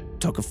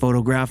 Took a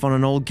photograph on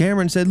an old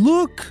camera and said,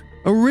 look,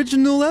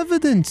 original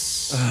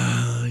evidence.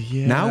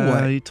 Yeah. Now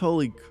what? You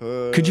totally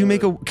could. Could you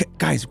make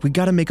guys, we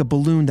got to make a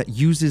balloon that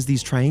uses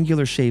these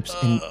triangular shapes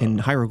in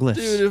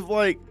hieroglyphs. Dude, if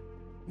like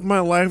my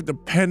life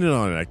depended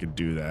on it, I could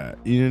do that.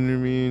 You know what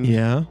I mean?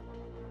 Yeah.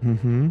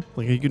 Mm-hmm.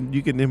 Like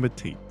you can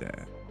imitate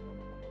that.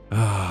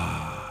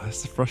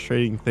 That's the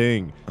frustrating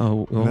thing.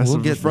 Oh, well, that's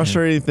the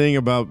frustrating thing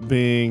about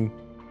being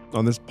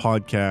on this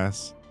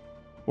podcast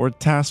or a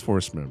task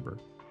force member.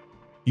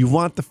 You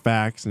want the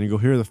facts, and you go,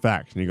 here are the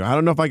facts. And you go, I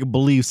don't know if I can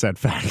believe said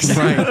facts.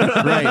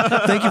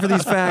 Right. Thank you for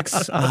these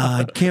facts.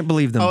 I can't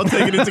believe them. I'll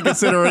take it into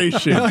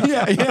consideration.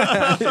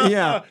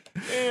 Yeah.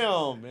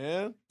 Damn,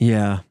 man.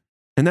 Yeah.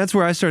 And that's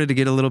where I started to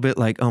get a little bit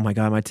like, oh my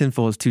God, my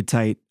tinfoil is too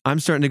tight. I'm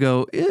starting to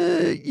go,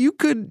 you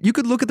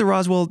could look at the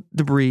Roswell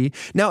debris.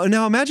 Now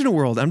imagine a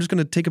world. I'm just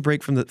going to take a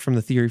break from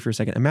the theory for a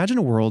second. Imagine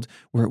a world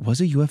where it was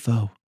a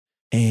UFO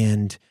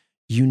and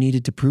you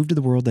needed to prove to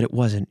the world that it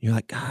wasn't. You're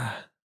like,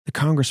 the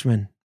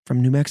congressman from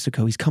New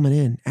Mexico, he's coming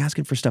in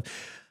asking for stuff.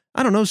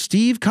 I don't know,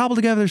 Steve cobbled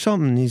together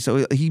something.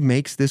 So he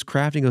makes this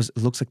craft. And he goes,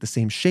 it looks like the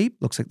same shape,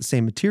 looks like the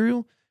same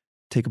material.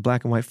 Take a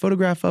black and white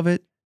photograph of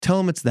it.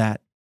 Tell him it's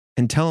that.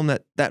 And tell him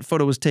that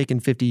photo was taken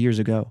 50 years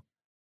ago.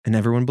 And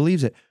everyone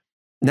believes it.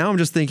 Now I'm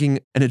just thinking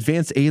an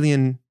advanced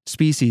alien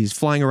species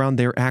flying around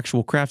their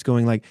actual craft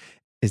going like,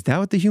 is that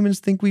what the humans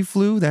think we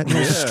flew? That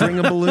string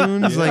of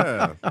balloons?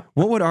 Like,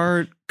 what would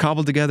our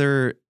cobbled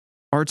together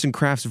arts and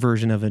crafts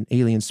version of an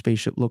alien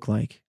spaceship look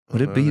like?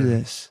 Would it be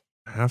this?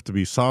 Have to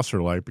be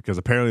saucer-like because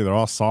apparently they're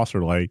all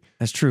saucer-like.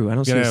 That's true. I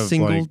don't see a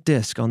single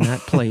disc on that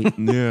plate.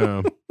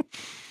 Yeah.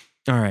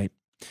 All right.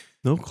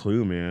 No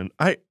clue, man.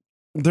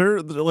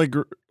 They're like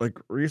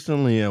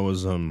recently I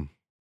was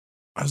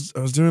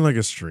doing like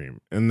a stream,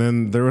 and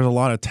then there was a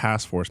lot of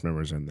task force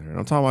members in there. And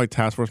I'm talking like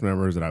task force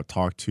members that I've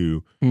talked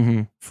to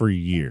for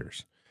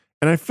years.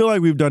 And I feel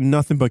like we've done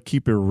nothing but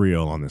keep it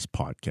real on this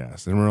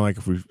podcast. And we're like,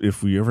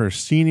 if we ever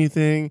see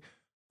anything,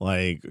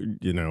 like,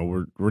 you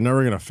know, we're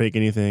never gonna fake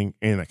anything,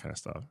 and that kind of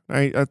stuff.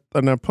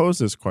 And I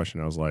posed this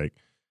question. I was like,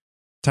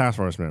 task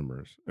force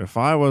members, if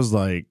I was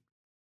like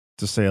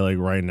to say like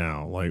right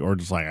now, like, or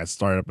just like I'd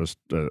start up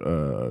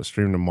a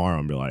stream tomorrow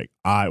and be like,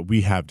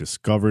 we have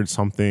discovered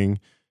something,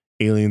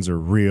 aliens are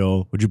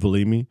real. Would you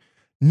believe me?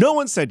 No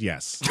one said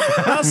yes.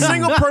 Not a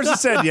single person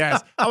said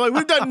yes. I'm like,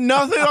 we've done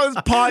nothing on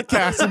this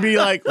podcast to be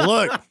like,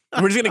 look,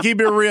 we're just gonna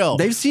keep it real.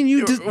 They've seen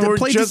you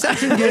play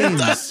deception games.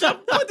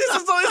 But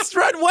it's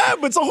red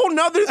web. It's a whole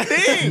nother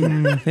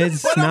thing.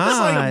 It's but not. I'm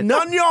just like,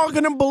 none of y'all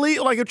gonna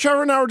believe. Like, if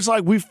Trevor and I were just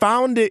like, we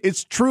found it,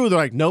 it's true. They're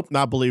like, nope,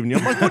 not believing you.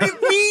 I'm like, what do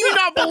you mean you're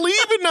not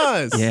believing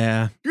us?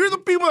 Yeah. You're the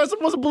people that's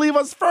supposed to believe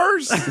us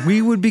first.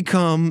 We would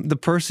become the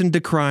person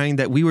decrying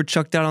that we were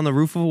chucked out on the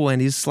roof of a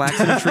Wendy's, slacks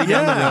in a tree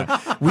down the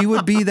road. We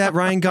would be that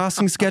Ryan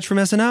Gosling sketch from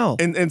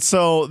SNL. And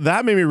so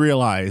that made me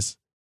realize,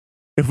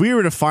 if we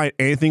were to find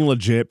anything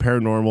legit,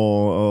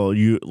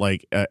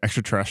 paranormal,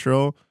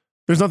 extraterrestrial,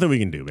 there's nothing we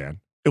can do, man.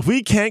 If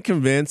we can't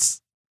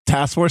convince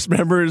task force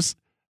members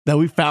that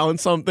we found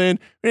something,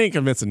 we ain't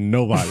convincing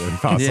nobody that we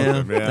found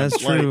something, man. That's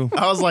true.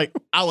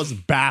 I was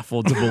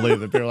baffled to believe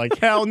that they're like,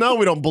 hell no,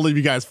 we don't believe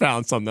you guys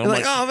found something. I'm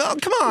like, oh, well,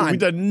 come on. We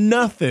did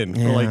nothing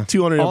for like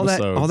 200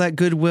 episodes. All that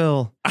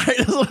goodwill. I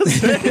just want to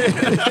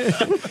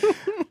say.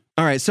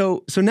 All right,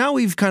 so now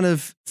we've kind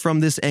of, from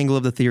this angle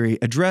of the theory,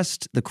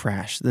 addressed the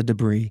crash, the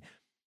debris.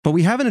 But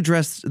we haven't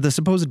addressed the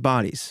supposed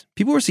bodies.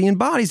 People are seeing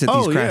bodies at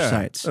these crash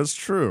sites. That's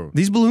true.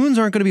 These balloons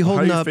aren't going to be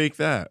holding up fake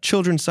that?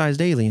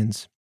 Children-sized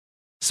aliens.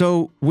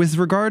 So with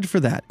regard for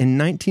that, in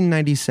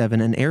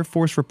 1997, an Air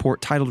Force report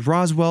titled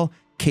Roswell,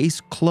 Case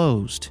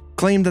Closed,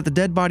 claimed that the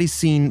dead bodies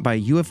seen by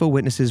UFO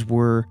witnesses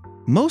were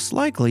most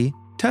likely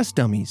test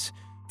dummies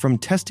from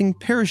testing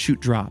parachute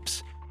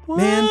drops. What?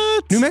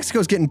 Man, New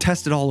Mexico's getting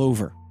tested all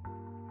over.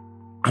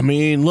 I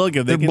mean, look,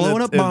 if they're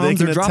blowing up bombs,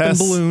 they're dropping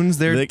balloons,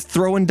 they're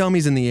throwing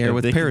dummies in the air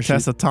with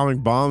parachutes. Test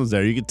atomic bombs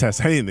there. You can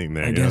test anything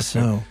there. I guess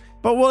so.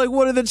 But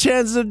what are the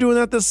chances of doing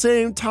that at the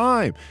same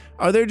time?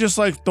 Are they just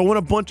like throwing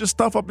a bunch of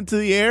stuff up into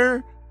the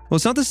air? Well,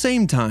 it's not the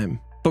same time.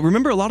 But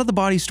remember, a lot of the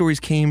body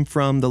stories came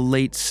from the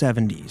late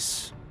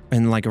 70s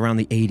and like around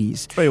the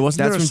 80s. Wait,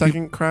 wasn't there a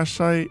second crash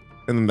site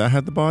and then that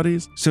had the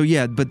bodies? So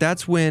yeah, but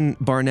that's when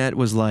Barnett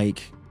was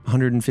like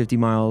 150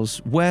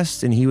 miles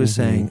west, and he was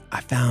saying,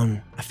 I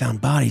found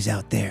bodies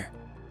out there.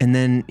 And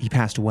then he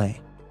passed away.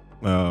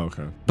 Oh,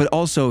 okay. But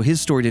also, his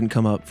story didn't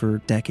come up for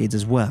decades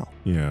as well.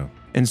 Yeah.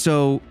 And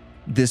so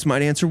this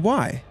might answer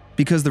why.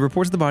 Because the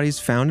reports of the bodies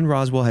found in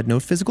Roswell had no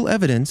physical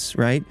evidence,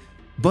 right?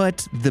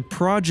 But the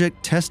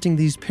project testing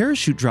these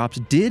parachute drops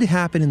did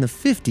happen in the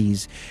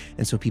 50s.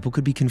 And so people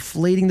could be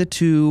conflating the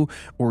two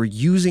or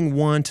using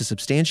one to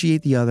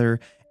substantiate the other.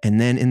 And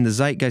then in the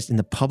zeitgeist, in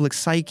the public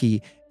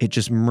psyche, it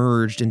just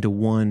merged into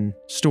one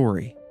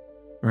story,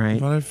 right?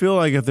 But I feel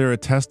like if they were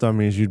test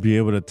dummies, you'd be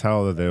able to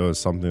tell that there was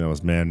something that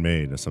was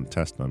man-made as some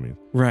test dummies.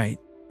 Right.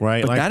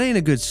 Right? But that ain't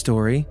a good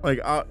story. Like,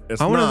 it's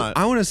I not.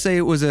 I want to say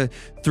it was a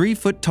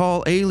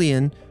 3-foot-tall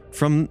alien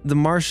from the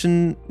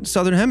Martian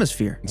southern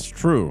hemisphere. It's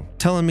true.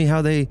 Telling me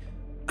how they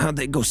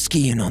go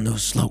skiing on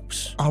those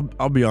slopes.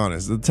 I'll be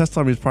honest. The test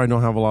dummies probably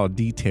don't have a lot of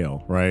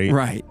detail, right?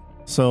 Right.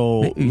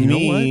 So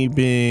me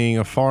being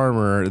a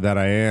farmer that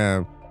I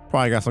am,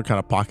 probably got some kind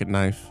of pocket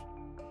knife.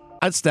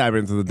 I'd stab it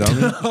into the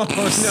dummy. Oh,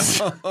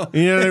 no.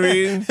 You know what I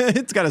mean?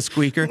 It's got a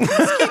squeaker.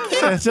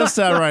 It's just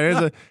that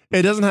right.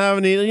 It doesn't have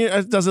any.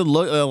 It doesn't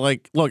look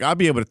like. Look, I'll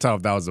be able to tell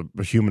if that was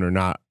a human or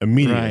not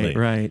immediately.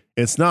 Right.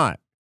 It's not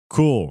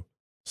cool.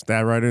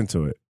 Stab right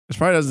into it. It's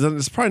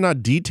probably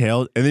not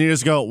detailed, and then you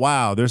just go,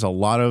 wow. There's a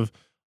lot of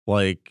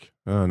like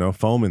I don't know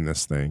foam in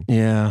this thing.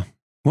 Yeah.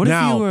 What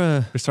now, if you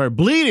were we start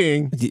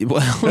bleeding?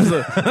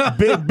 Well,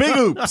 big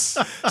oops.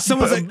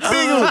 Someone's like,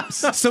 big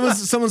oops.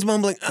 Someone's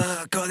mumbling,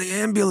 call the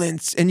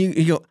ambulance. And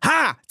you go,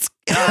 ha!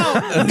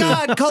 Oh,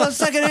 God, call a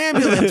second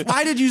ambulance.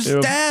 Why did you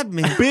stab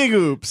me? Big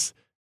oops.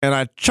 And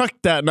I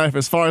chucked that knife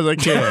as far as I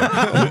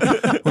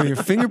can. With your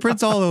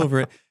fingerprints all over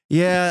it.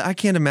 Yeah, I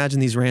can't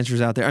imagine these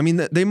ranchers out there. I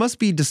mean, they must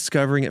be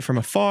discovering it from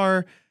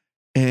afar.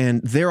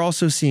 And they're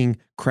also seeing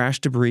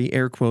crash debris,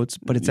 air quotes,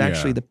 but it's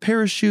actually the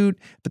parachute,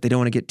 but they don't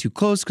want to get too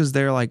close because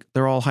they're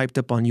all hyped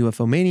up on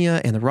UFO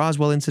mania and the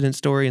Roswell incident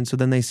story. And so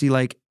then they see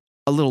like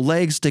a little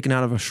leg sticking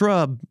out of a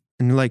shrub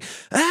and they're like,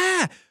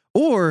 ah!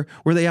 Or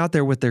were they out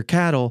there with their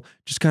cattle,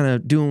 just kind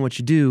of doing what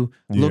you do,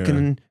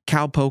 looking,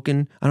 cow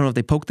poking. I don't know if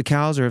they poke the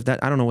cows or if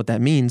that, I don't know what that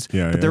means,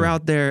 but they're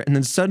out there and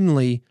then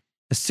suddenly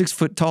a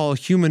 6-foot tall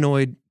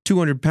humanoid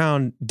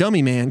 200-pound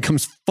dummy man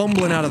comes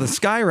fumbling out of the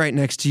sky right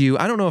next to you,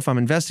 I don't know if I'm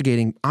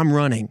investigating. I'm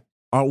running.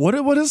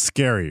 What is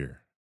scarier?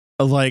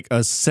 Like a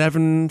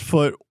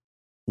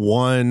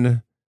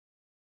 7'1"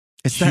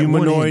 It's that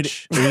humanoid 1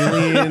 inch.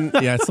 alien?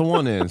 Yeah, it's the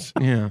 1 inch.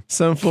 Yeah.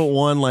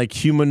 7'1", like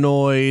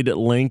humanoid,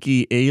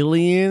 lanky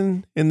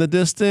alien in the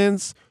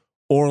distance,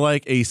 or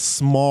like a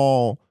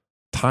small,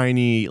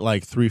 tiny,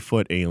 like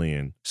 3-foot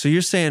alien. So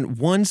you're saying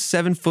 1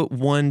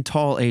 7'1"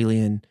 tall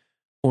alien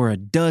or a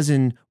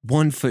dozen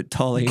 1 foot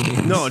tall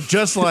aliens? No,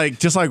 just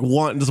like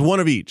one, just one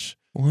of each.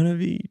 One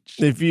of each.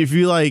 If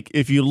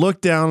you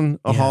look down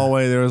a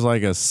hallway, there's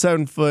like a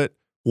 7'1",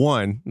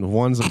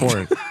 one's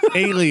important,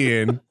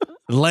 alien,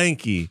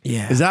 lanky.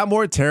 Yeah. Is that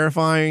more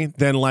terrifying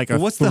than like a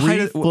What's the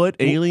height of 3-foot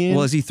alien?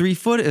 Well, is he 3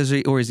 foot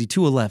or is he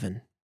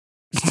 2'11"?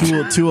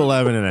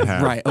 2'11" and a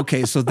half. Right.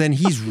 Okay. So then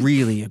he's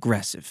really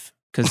aggressive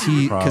because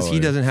he Probably.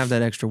 doesn't have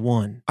that extra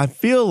 1. I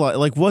feel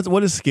like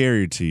what is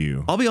scarier to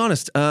you? I'll be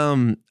honest.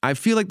 I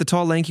feel like the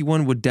tall, lanky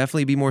one would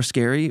definitely be more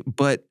scary.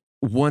 But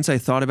once I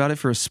thought about it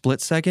for a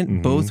split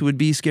second, both would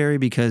be scary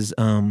because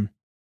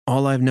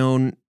all I've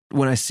known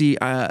when I see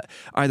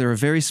either a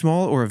very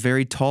small or a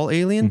very tall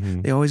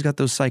alien, they always got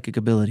those psychic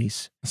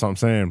abilities. That's what I'm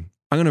saying.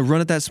 I'm gonna run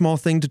at that small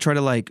thing to try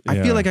to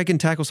I feel like I can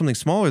tackle something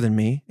smaller than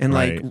me and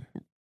Right. like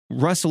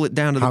wrestle it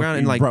down to the ground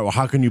and like. Bro,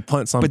 how can you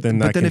punt something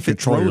that then can if it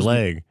control your throws me-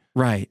 leg?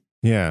 Right.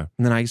 Yeah.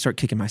 And then I start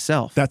kicking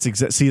myself. That's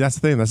see, that's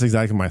the thing. That's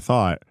exactly my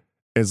thought.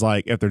 Is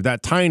like if they're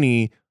that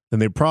tiny, then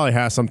they probably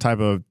have some type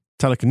of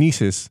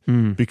telekinesis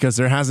because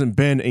there hasn't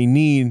been a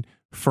need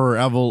for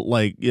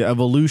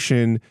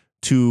evolution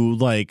to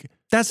like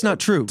That's not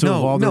true. to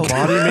evolve their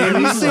body. Are Maybe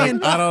you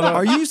saying, I don't know.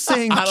 Are you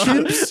saying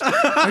chimps?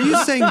 Are you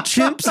saying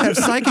chimps have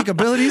psychic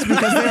abilities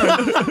because they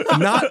are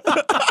not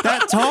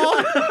that tall?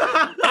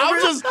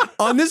 I'm just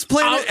On this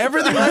planet,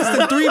 everything less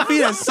than 3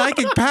 feet has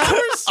psychic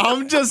powers.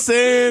 I'm just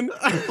saying,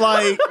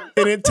 like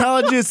an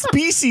intelligent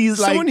species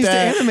Someone like needs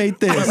that to animate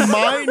this.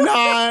 might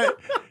not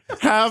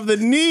have the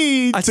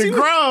need I see to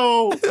what-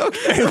 grow,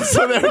 and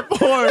so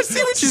therefore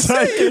see what you're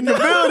psychic saying.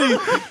 abilities.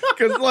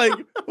 Because, like,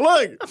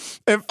 look,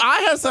 if I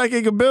had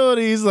psychic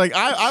abilities, like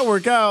I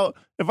work out.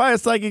 If I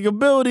had psychic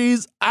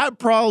abilities, I'd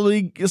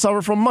probably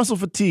suffer from muscle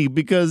fatigue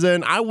because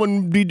then I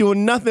wouldn't be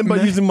doing nothing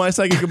but using my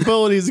psychic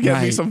abilities to get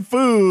me Right. some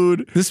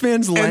food. This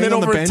man's laying And then on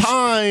the over bench,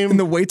 time, and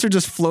the weights are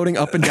just floating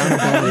up and down the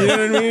belly. you know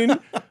what I mean?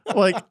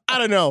 Like, I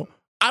don't know.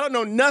 I don't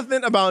know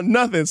nothing about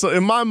nothing. So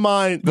in my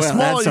mind, the Well,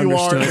 smaller that's you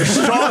are, the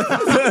understood. strong.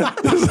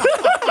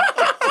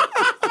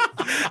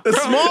 The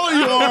smaller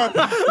you are,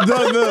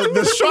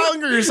 the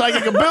stronger your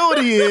psychic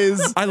ability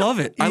is. I love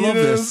it. I love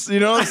You know- this. You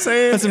know what I'm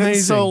saying? That's And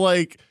amazing. so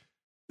like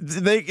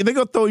they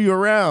go throw you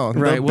around.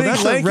 Right. The Well, big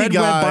that's a lanky red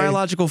guy. web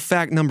biological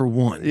fact number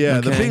 1.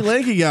 Yeah, the okay? big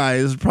lanky guy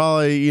is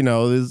probably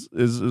is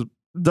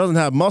doesn't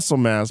have muscle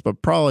mass,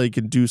 but probably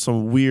can do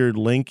some weird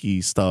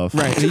lanky stuff.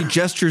 Right. And he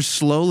gestures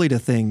slowly to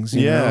things.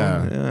 you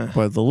Yeah. know? Yeah.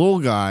 But the little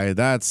guy,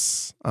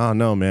 that's I don't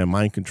know, man,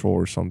 mind control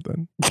or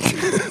something.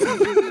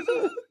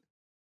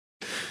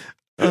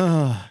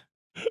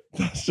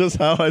 That's just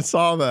how I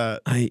saw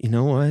that. You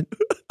know what?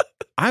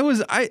 I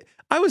was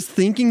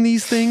thinking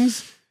these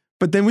things,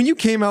 but then when you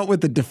came out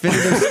with the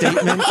definitive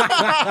statement,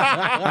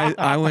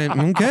 I went,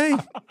 okay,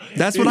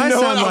 that's what You I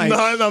know sound what?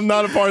 like. I'm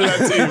not a part of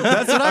that team.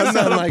 That's what I I'm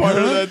sound not like, a part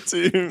huh? of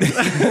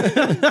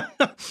that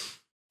team.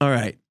 All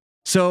right.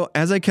 So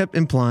as I kept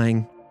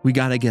implying, we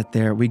got to get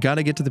there. We got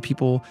to get to the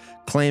people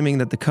claiming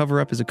that the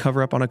cover-up is a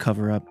cover-up on a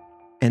cover-up.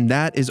 And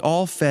that is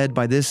all fed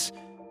by this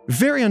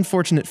very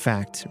unfortunate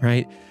fact,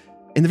 right?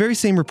 In the very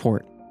same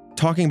report,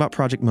 talking about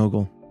Project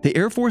Mogul, the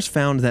Air Force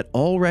found that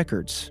all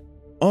records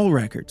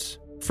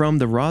from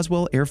the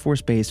Roswell Air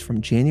Force Base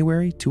from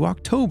January to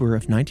October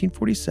of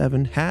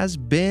 1947 has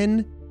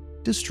been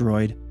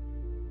destroyed.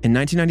 In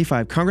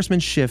 1995, Congressman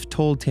Schiff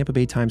told Tampa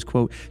Bay Times,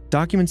 quote,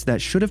 documents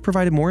that should have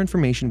provided more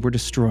information were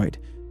destroyed.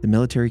 The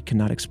military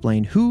cannot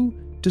explain who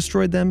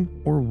destroyed them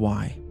or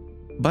why.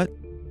 But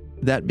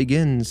that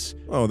begins.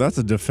 Oh, that's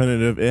a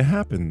definitive. It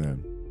happened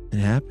then, It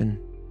happened.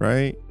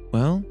 right?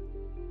 Well,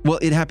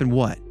 it happened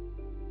what?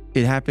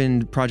 It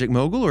happened Project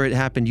Mogul or it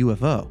happened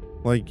UFO?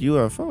 Like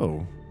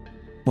UFO.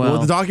 Well,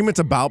 The document's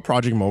about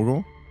Project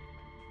Mogul.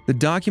 the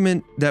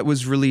document that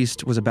was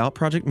released was about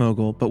Project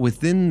Mogul, but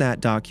within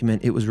that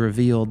document, it was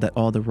revealed that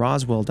all the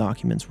Roswell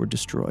documents were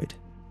destroyed.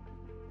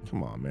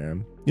 Come on,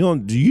 man. No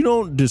one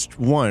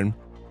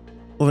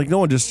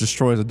just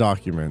destroys the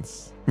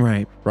documents,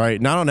 Right.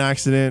 right? Not on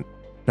accident,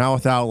 not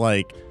without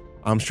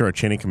I'm sure a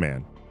chain of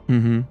command.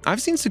 Mm-hmm.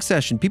 I've seen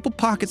Succession. People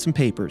pocket some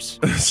papers.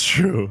 It's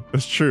true.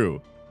 It's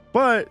true.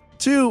 But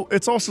two,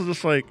 it's also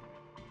just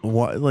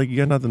what? You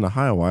got nothing to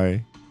hide.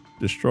 Why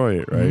destroy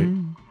it, right?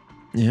 Mhm.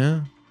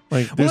 Yeah.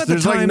 There's, at the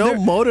there's time, no they're-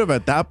 motive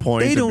at that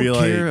point They to don't be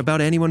care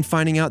about anyone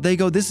finding out. They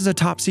go, this is a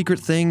top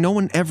secret thing. No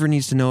one ever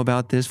needs to know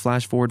about this.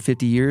 Flash forward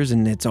 50 years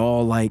and it's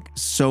all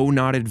so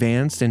not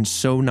advanced and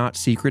so not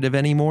secretive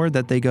anymore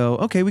that they go,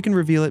 okay, we can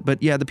reveal it.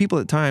 But yeah, the people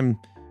at the time,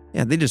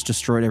 they just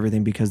destroyed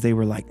everything because they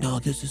were like, no,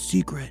 this is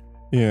secret.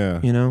 Yeah.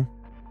 You know?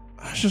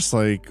 I was just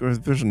like,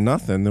 if there's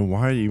nothing, then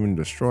why even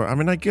destroy? I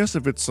mean, I guess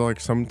if it's like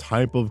some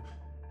type of,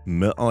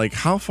 like,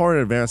 how far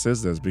in advance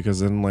is this?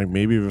 Because then, like,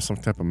 maybe it was some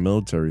type of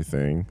military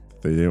thing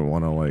they didn't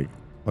want to, like,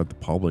 let the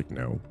public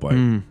know. But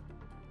you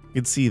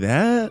could see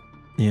that.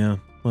 Yeah.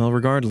 Well,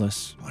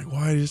 regardless. Like,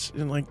 why just,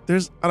 like,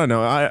 there's, I don't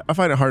know. I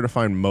find it hard to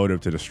find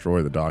motive to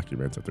destroy the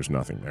documents if there's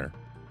nothing there.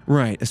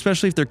 Right.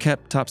 Especially if they're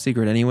kept top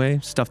secret anyway,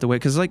 stuffed away.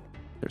 Because, like,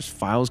 there's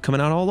files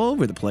coming out all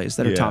over the place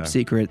that are top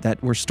secret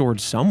that were stored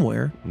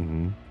somewhere.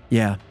 Mm-hmm.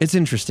 Yeah, it's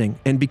interesting.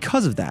 And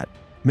because of that,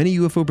 many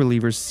UFO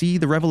believers see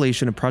the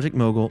revelation of Project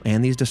Mogul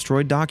and these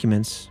destroyed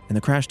documents and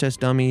the crash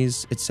test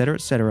dummies,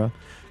 etc.,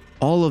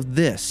 all of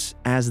this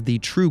as the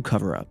true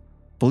cover-up.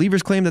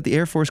 Believers claim that the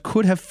Air Force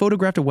could have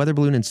photographed a weather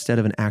balloon instead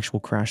of an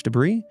actual crash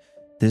debris.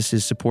 This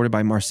is supported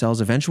by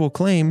Marcel's eventual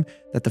claim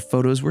that the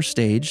photos were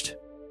staged.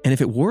 And if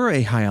it were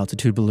a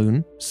high-altitude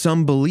balloon,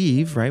 some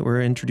believe, right,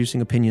 we're introducing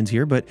opinions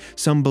here, but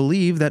some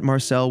believe that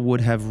Marcel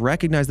would have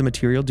recognized the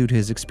material due to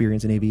his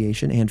experience in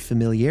aviation and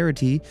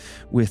familiarity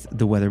with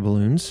the weather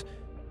balloons.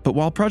 But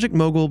while Project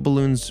Mogul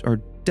balloons are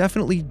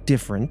definitely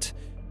different,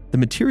 the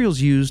materials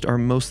used are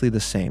mostly the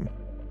same.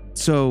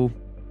 So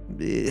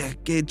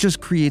it just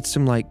creates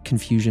some, like,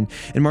 confusion.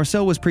 And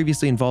Marcel was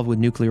previously involved with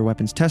nuclear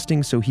weapons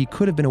testing, so he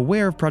could have been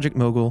aware of Project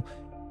Mogul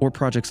or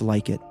projects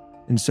like it.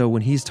 And so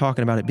when he's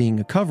talking about it being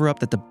a cover-up,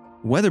 that the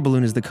weather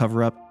balloon is the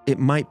cover-up, it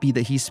might be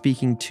that he's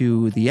speaking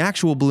to the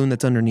actual balloon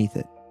that's underneath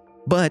it.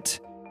 But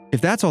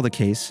if that's all the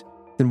case,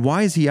 then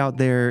why is he out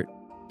there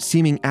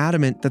seeming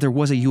adamant that there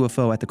was a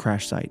UFO at the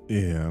crash site?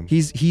 Yeah.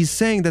 He's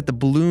saying that the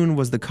balloon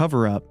was the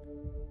cover-up,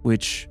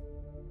 which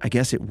I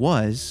guess it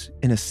was,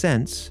 in a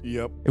sense.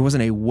 Yep. It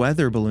wasn't a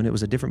weather balloon, it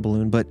was a different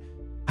balloon, but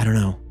I don't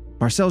know.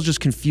 Marcel's just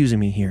confusing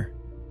me here.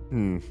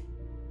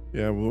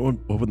 Yeah,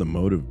 what would the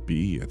motive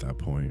be at that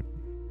point?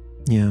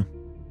 Yeah.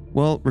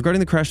 Well,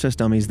 regarding the crash test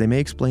dummies, they may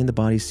explain the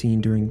bodies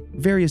seen during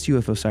various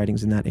UFO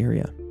sightings in that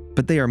area,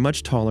 but they are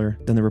much taller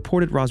than the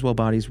reported Roswell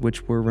bodies,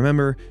 which were,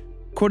 remember,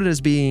 quoted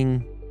as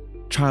being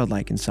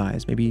childlike in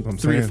size, maybe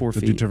 3 to 4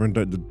 feet.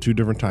 The two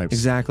different types.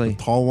 Exactly.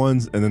 The tall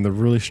ones and then the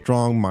really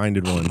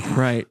strong-minded ones.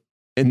 Right.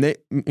 And they,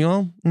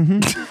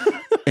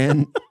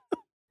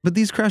 but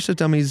these crash test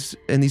dummies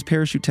and these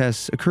parachute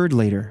tests occurred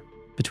later,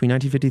 between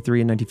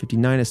 1953 and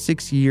 1959, a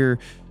 6-year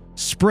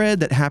spread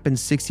that happened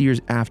 6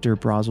 years after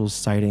Roswell's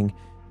sighting.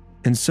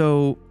 And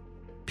so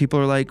people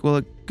are like,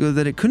 well,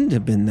 that it couldn't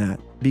have been that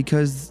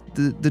because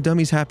the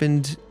dummies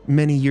happened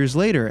many years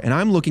later. And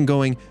I'm looking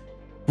going,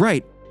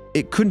 right,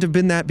 it couldn't have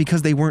been that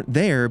because they weren't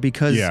there,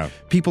 because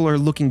people are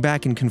looking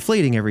back and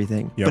conflating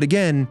everything. Yep. But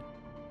again,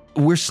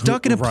 we're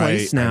stuck in a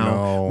place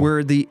now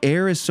where the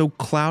air is so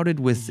clouded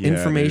with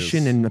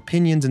information and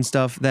opinions and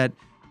stuff that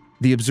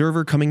the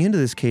observer coming into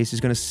this case is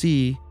going to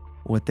see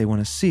what they want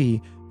to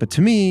see. But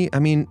to me, I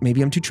mean,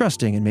 maybe I'm too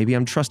trusting, and maybe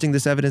I'm trusting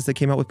this evidence that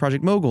came out with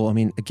Project Mogul. I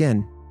mean,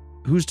 again,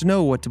 who's to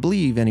know what to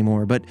believe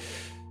anymore? But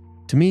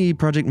to me,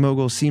 Project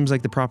Mogul seems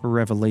like the proper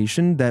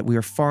revelation that we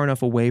are far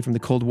enough away from the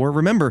Cold War.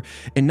 Remember,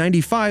 in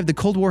 95, the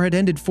Cold War had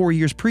ended 4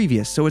 years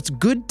previous. So it's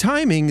good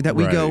timing that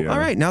we all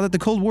right, now that the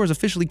Cold War is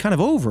officially kind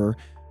of over,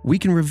 we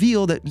can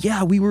reveal that,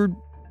 we were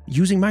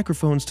using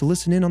microphones to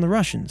listen in on the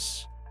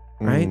Russians,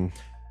 right?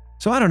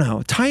 So I don't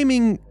know.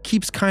 Timing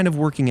keeps kind of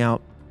working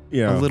out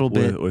a little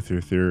bit. With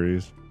your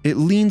theories. It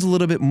leans a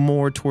little bit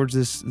more towards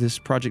this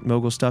Project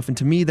Mogul stuff. And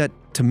to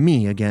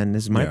me, again,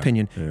 this is my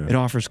opinion, it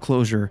offers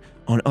closure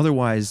on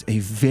otherwise a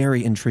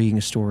very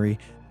intriguing story.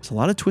 There's a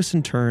lot of twists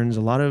and turns,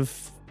 a lot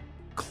of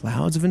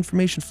clouds of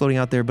information floating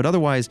out there, but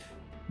otherwise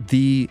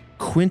the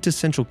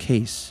quintessential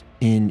case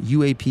in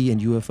UAP and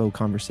UFO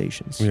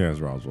conversations. Yeah, it's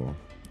Roswell.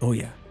 Oh,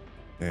 yeah.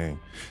 Dang.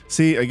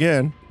 See,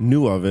 again,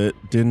 knew of it,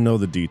 didn't know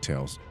the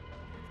details.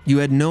 You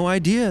had no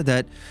idea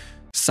that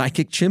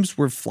psychic chimps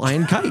were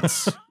flying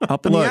kites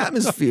up in the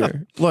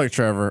atmosphere. Look,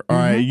 Trevor, all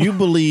right, you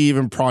believe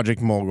in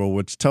Project Mogul,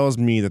 which tells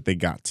me that they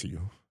got to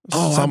you.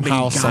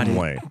 Somehow, some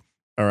way.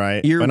 All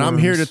right? Earworms. But I'm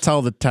here to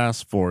tell the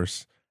task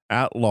force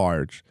at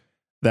large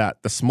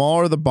that the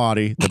smaller the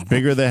body, the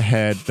bigger the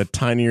head, the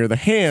tinier the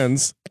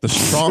hands, the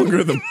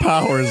stronger the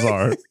powers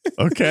are.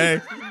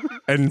 Okay?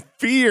 And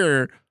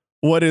fear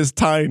what is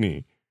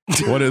tiny,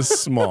 what is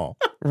small.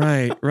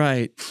 Right.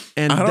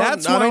 And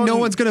that's why no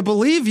one's going to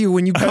believe you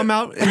when you come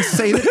out and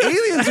say that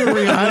aliens are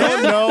real. I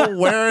don't know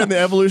where in the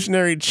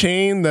evolutionary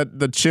chain that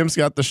the chimps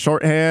got the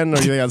shorthand or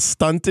they got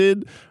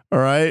stunted, all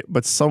right?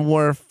 But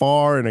somewhere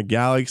far in a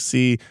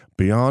galaxy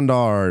beyond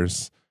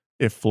ours,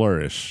 it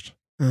flourished.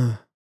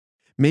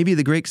 Maybe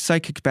the great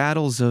psychic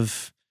battles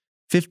of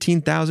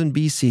 15,000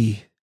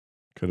 BC.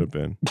 Could have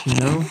been. You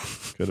know?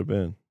 Could have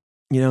been.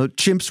 You know,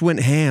 chimps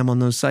went ham on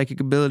those psychic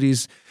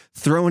abilities,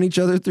 throwing each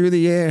other through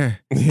the air.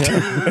 Yeah.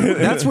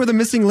 That's where the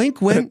missing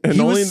link went. He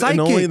was psychic.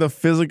 And only the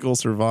physical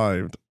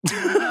survived.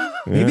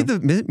 Maybe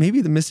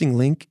the missing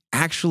link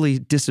actually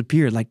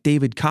disappeared, like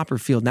David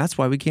Copperfield. And that's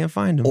why we can't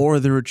find him. Or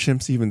there were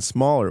chimps even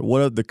smaller.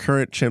 What if the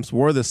current chimps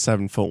were the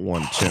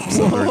 7'1" chimps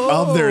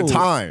of their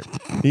time?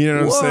 You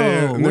know what I'm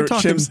saying? And they're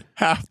chimps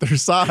half their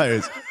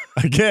size.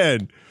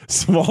 Again,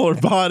 smaller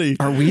body.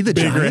 Are we the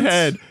bigger giants?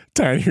 head,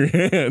 Tighter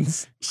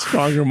hands,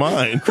 stronger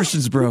mind.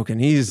 Christian's broken.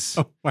 He's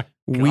my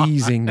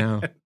wheezing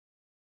now.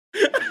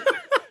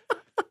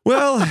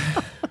 Well,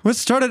 what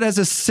started as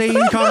a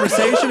sane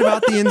conversation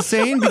about the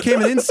insane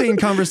became an insane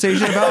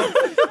conversation about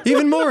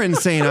even more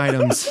insane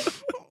items.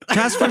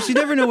 Task Force, you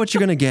never know what you're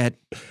going to get.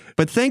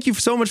 But thank you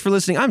so much for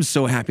listening. I'm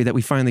so happy that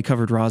we finally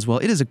covered Roswell.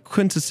 It is a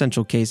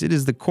quintessential case. It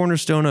is the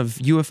cornerstone of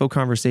UFO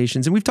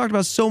conversations. And we've talked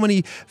about so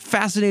many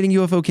fascinating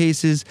UFO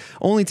cases,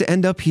 only to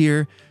end up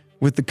here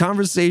with the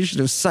conversation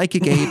of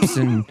psychic apes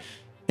and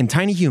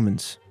tiny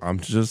humans. I'm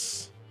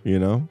just,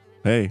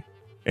 hey,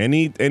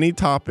 any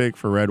topic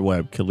for Red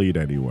Web can lead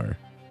anywhere.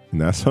 And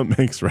that's what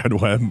makes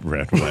Red Web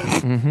Red Web.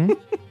 Mm-hmm.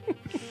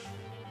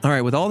 All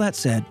right, with all that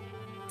said,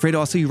 Fredo,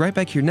 I'll see you right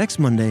back here next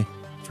Monday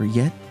for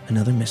yet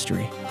another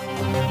mystery.